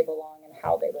where they belong and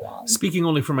how they belong. Speaking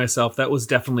only for myself, that was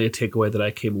definitely a takeaway that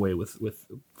I came away with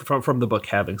from the book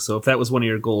having. So if that was one of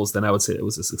your goals, then I would say it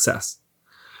was a success.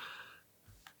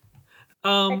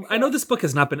 I know this book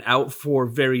has not been out for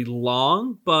very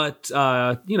long, but,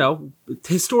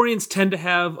 historians tend to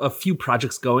have a few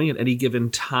projects going at any given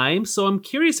time. So I'm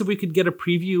curious if we could get a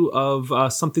preview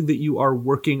of something that you are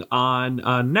working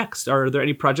on next. Are there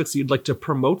any projects that you'd like to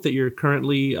promote that you're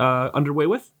currently underway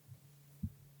with?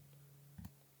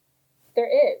 There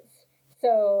is.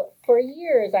 So for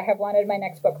years, I have wanted my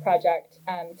next book project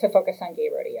to focus on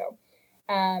gay rodeo.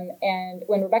 And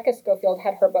when Rebecca Schofield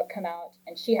had her book come out,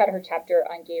 and she had her chapter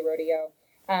on gay rodeo,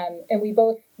 and we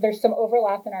both, there's some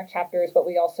overlap in our chapters, but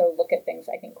we also look at things,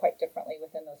 I think, quite differently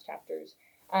within those chapters.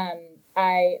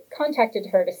 I contacted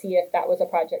her to see if that was a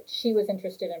project she was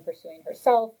interested in pursuing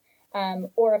herself,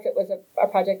 or if it was a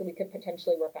project that we could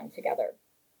potentially work on together.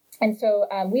 And so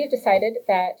we have decided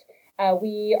that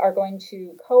we are going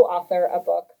to co-author a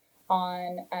book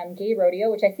on gay rodeo,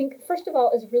 which I think, first of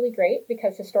all, is really great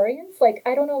because historians,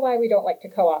 I don't know why we don't like to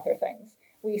co-author things.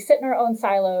 We sit in our own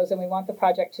silos and we want the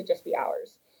project to just be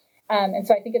ours. And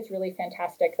so I think it's really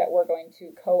fantastic that we're going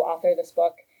to co-author this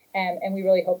book. And we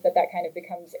really hope that that kind of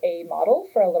becomes a model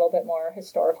for a little bit more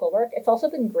historical work. It's also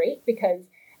been great because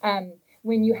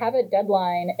when you have a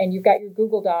deadline and you've got your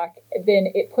Google Doc, then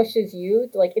it pushes you,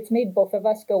 it's made both of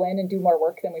us go in and do more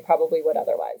work than we probably would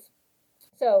otherwise.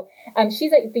 So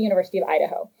she's at the University of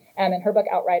Idaho, and her book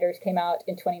Outriders came out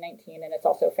in 2019, and it's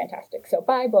also fantastic. So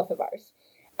buy both of ours.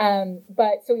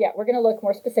 But we're going to look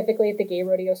more specifically at the gay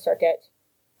rodeo circuit.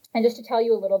 And just to tell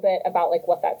you a little bit about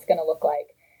what that's going to look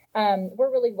like.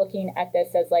 We're really looking at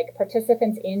this as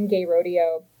participants in gay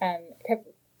rodeo have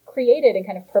created and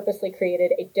kind of purposely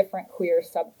created a different queer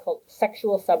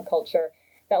sexual subculture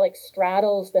that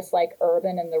straddles this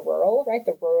urban and the rural, right?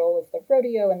 The rural is the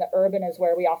rodeo and the urban is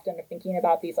where we often are thinking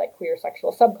about these queer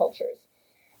sexual subcultures.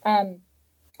 And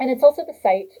it's also the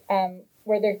site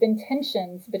where there's been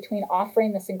tensions between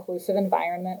offering this inclusive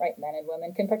environment, right? Men and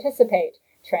women can participate,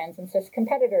 trans and cis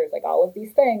competitors, all of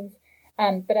these things.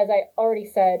 But as I already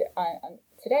said on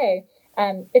today,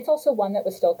 it's also one that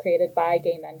was still created by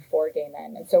gay men for gay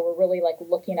men. And so we're really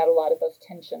looking at a lot of those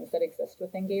tensions that exist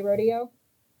within gay rodeo.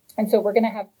 And so we're going to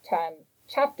have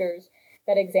chapters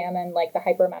that examine the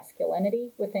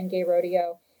hypermasculinity within gay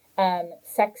rodeo,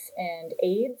 sex and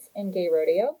AIDS in gay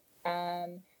rodeo,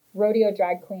 rodeo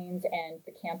drag queens and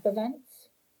the camp events,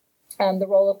 the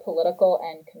role of political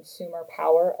and consumer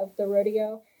power of the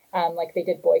rodeo. They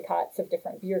did boycotts of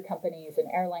different beer companies and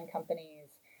airline companies,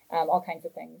 all kinds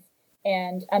of things.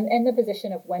 And the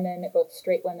position of women, both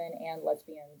straight women and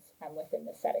lesbians within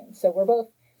the setting. So we're both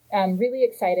really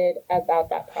excited about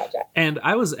that project. And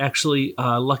I was actually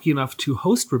lucky enough to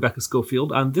host Rebecca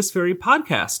Schofield on this very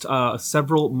podcast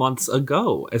several months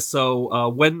ago. So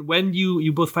when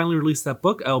you both finally release that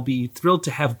book, I'll be thrilled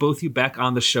to have both you back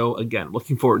on the show again.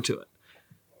 Looking forward to it.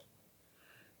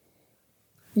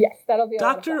 Yes, that'll be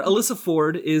Dr. Elyssa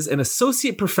Ford is an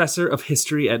associate professor of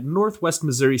history at Northwest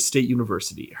Missouri State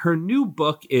University. Her new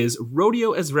book is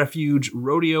Rodeo as Refuge,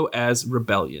 Rodeo as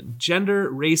Rebellion,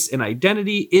 Gender, Race, and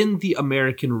Identity in the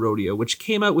American Rodeo, which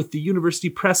came out with the University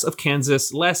Press of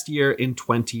Kansas last year in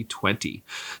 2020.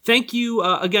 Thank you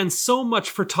again so much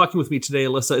for talking with me today,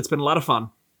 Elyssa. It's been a lot of fun.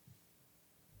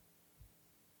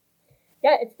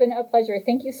 Yeah, it's been a pleasure.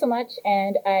 Thank you so much.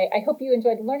 And I hope you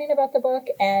enjoyed learning about the book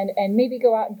and maybe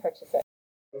go out and purchase it.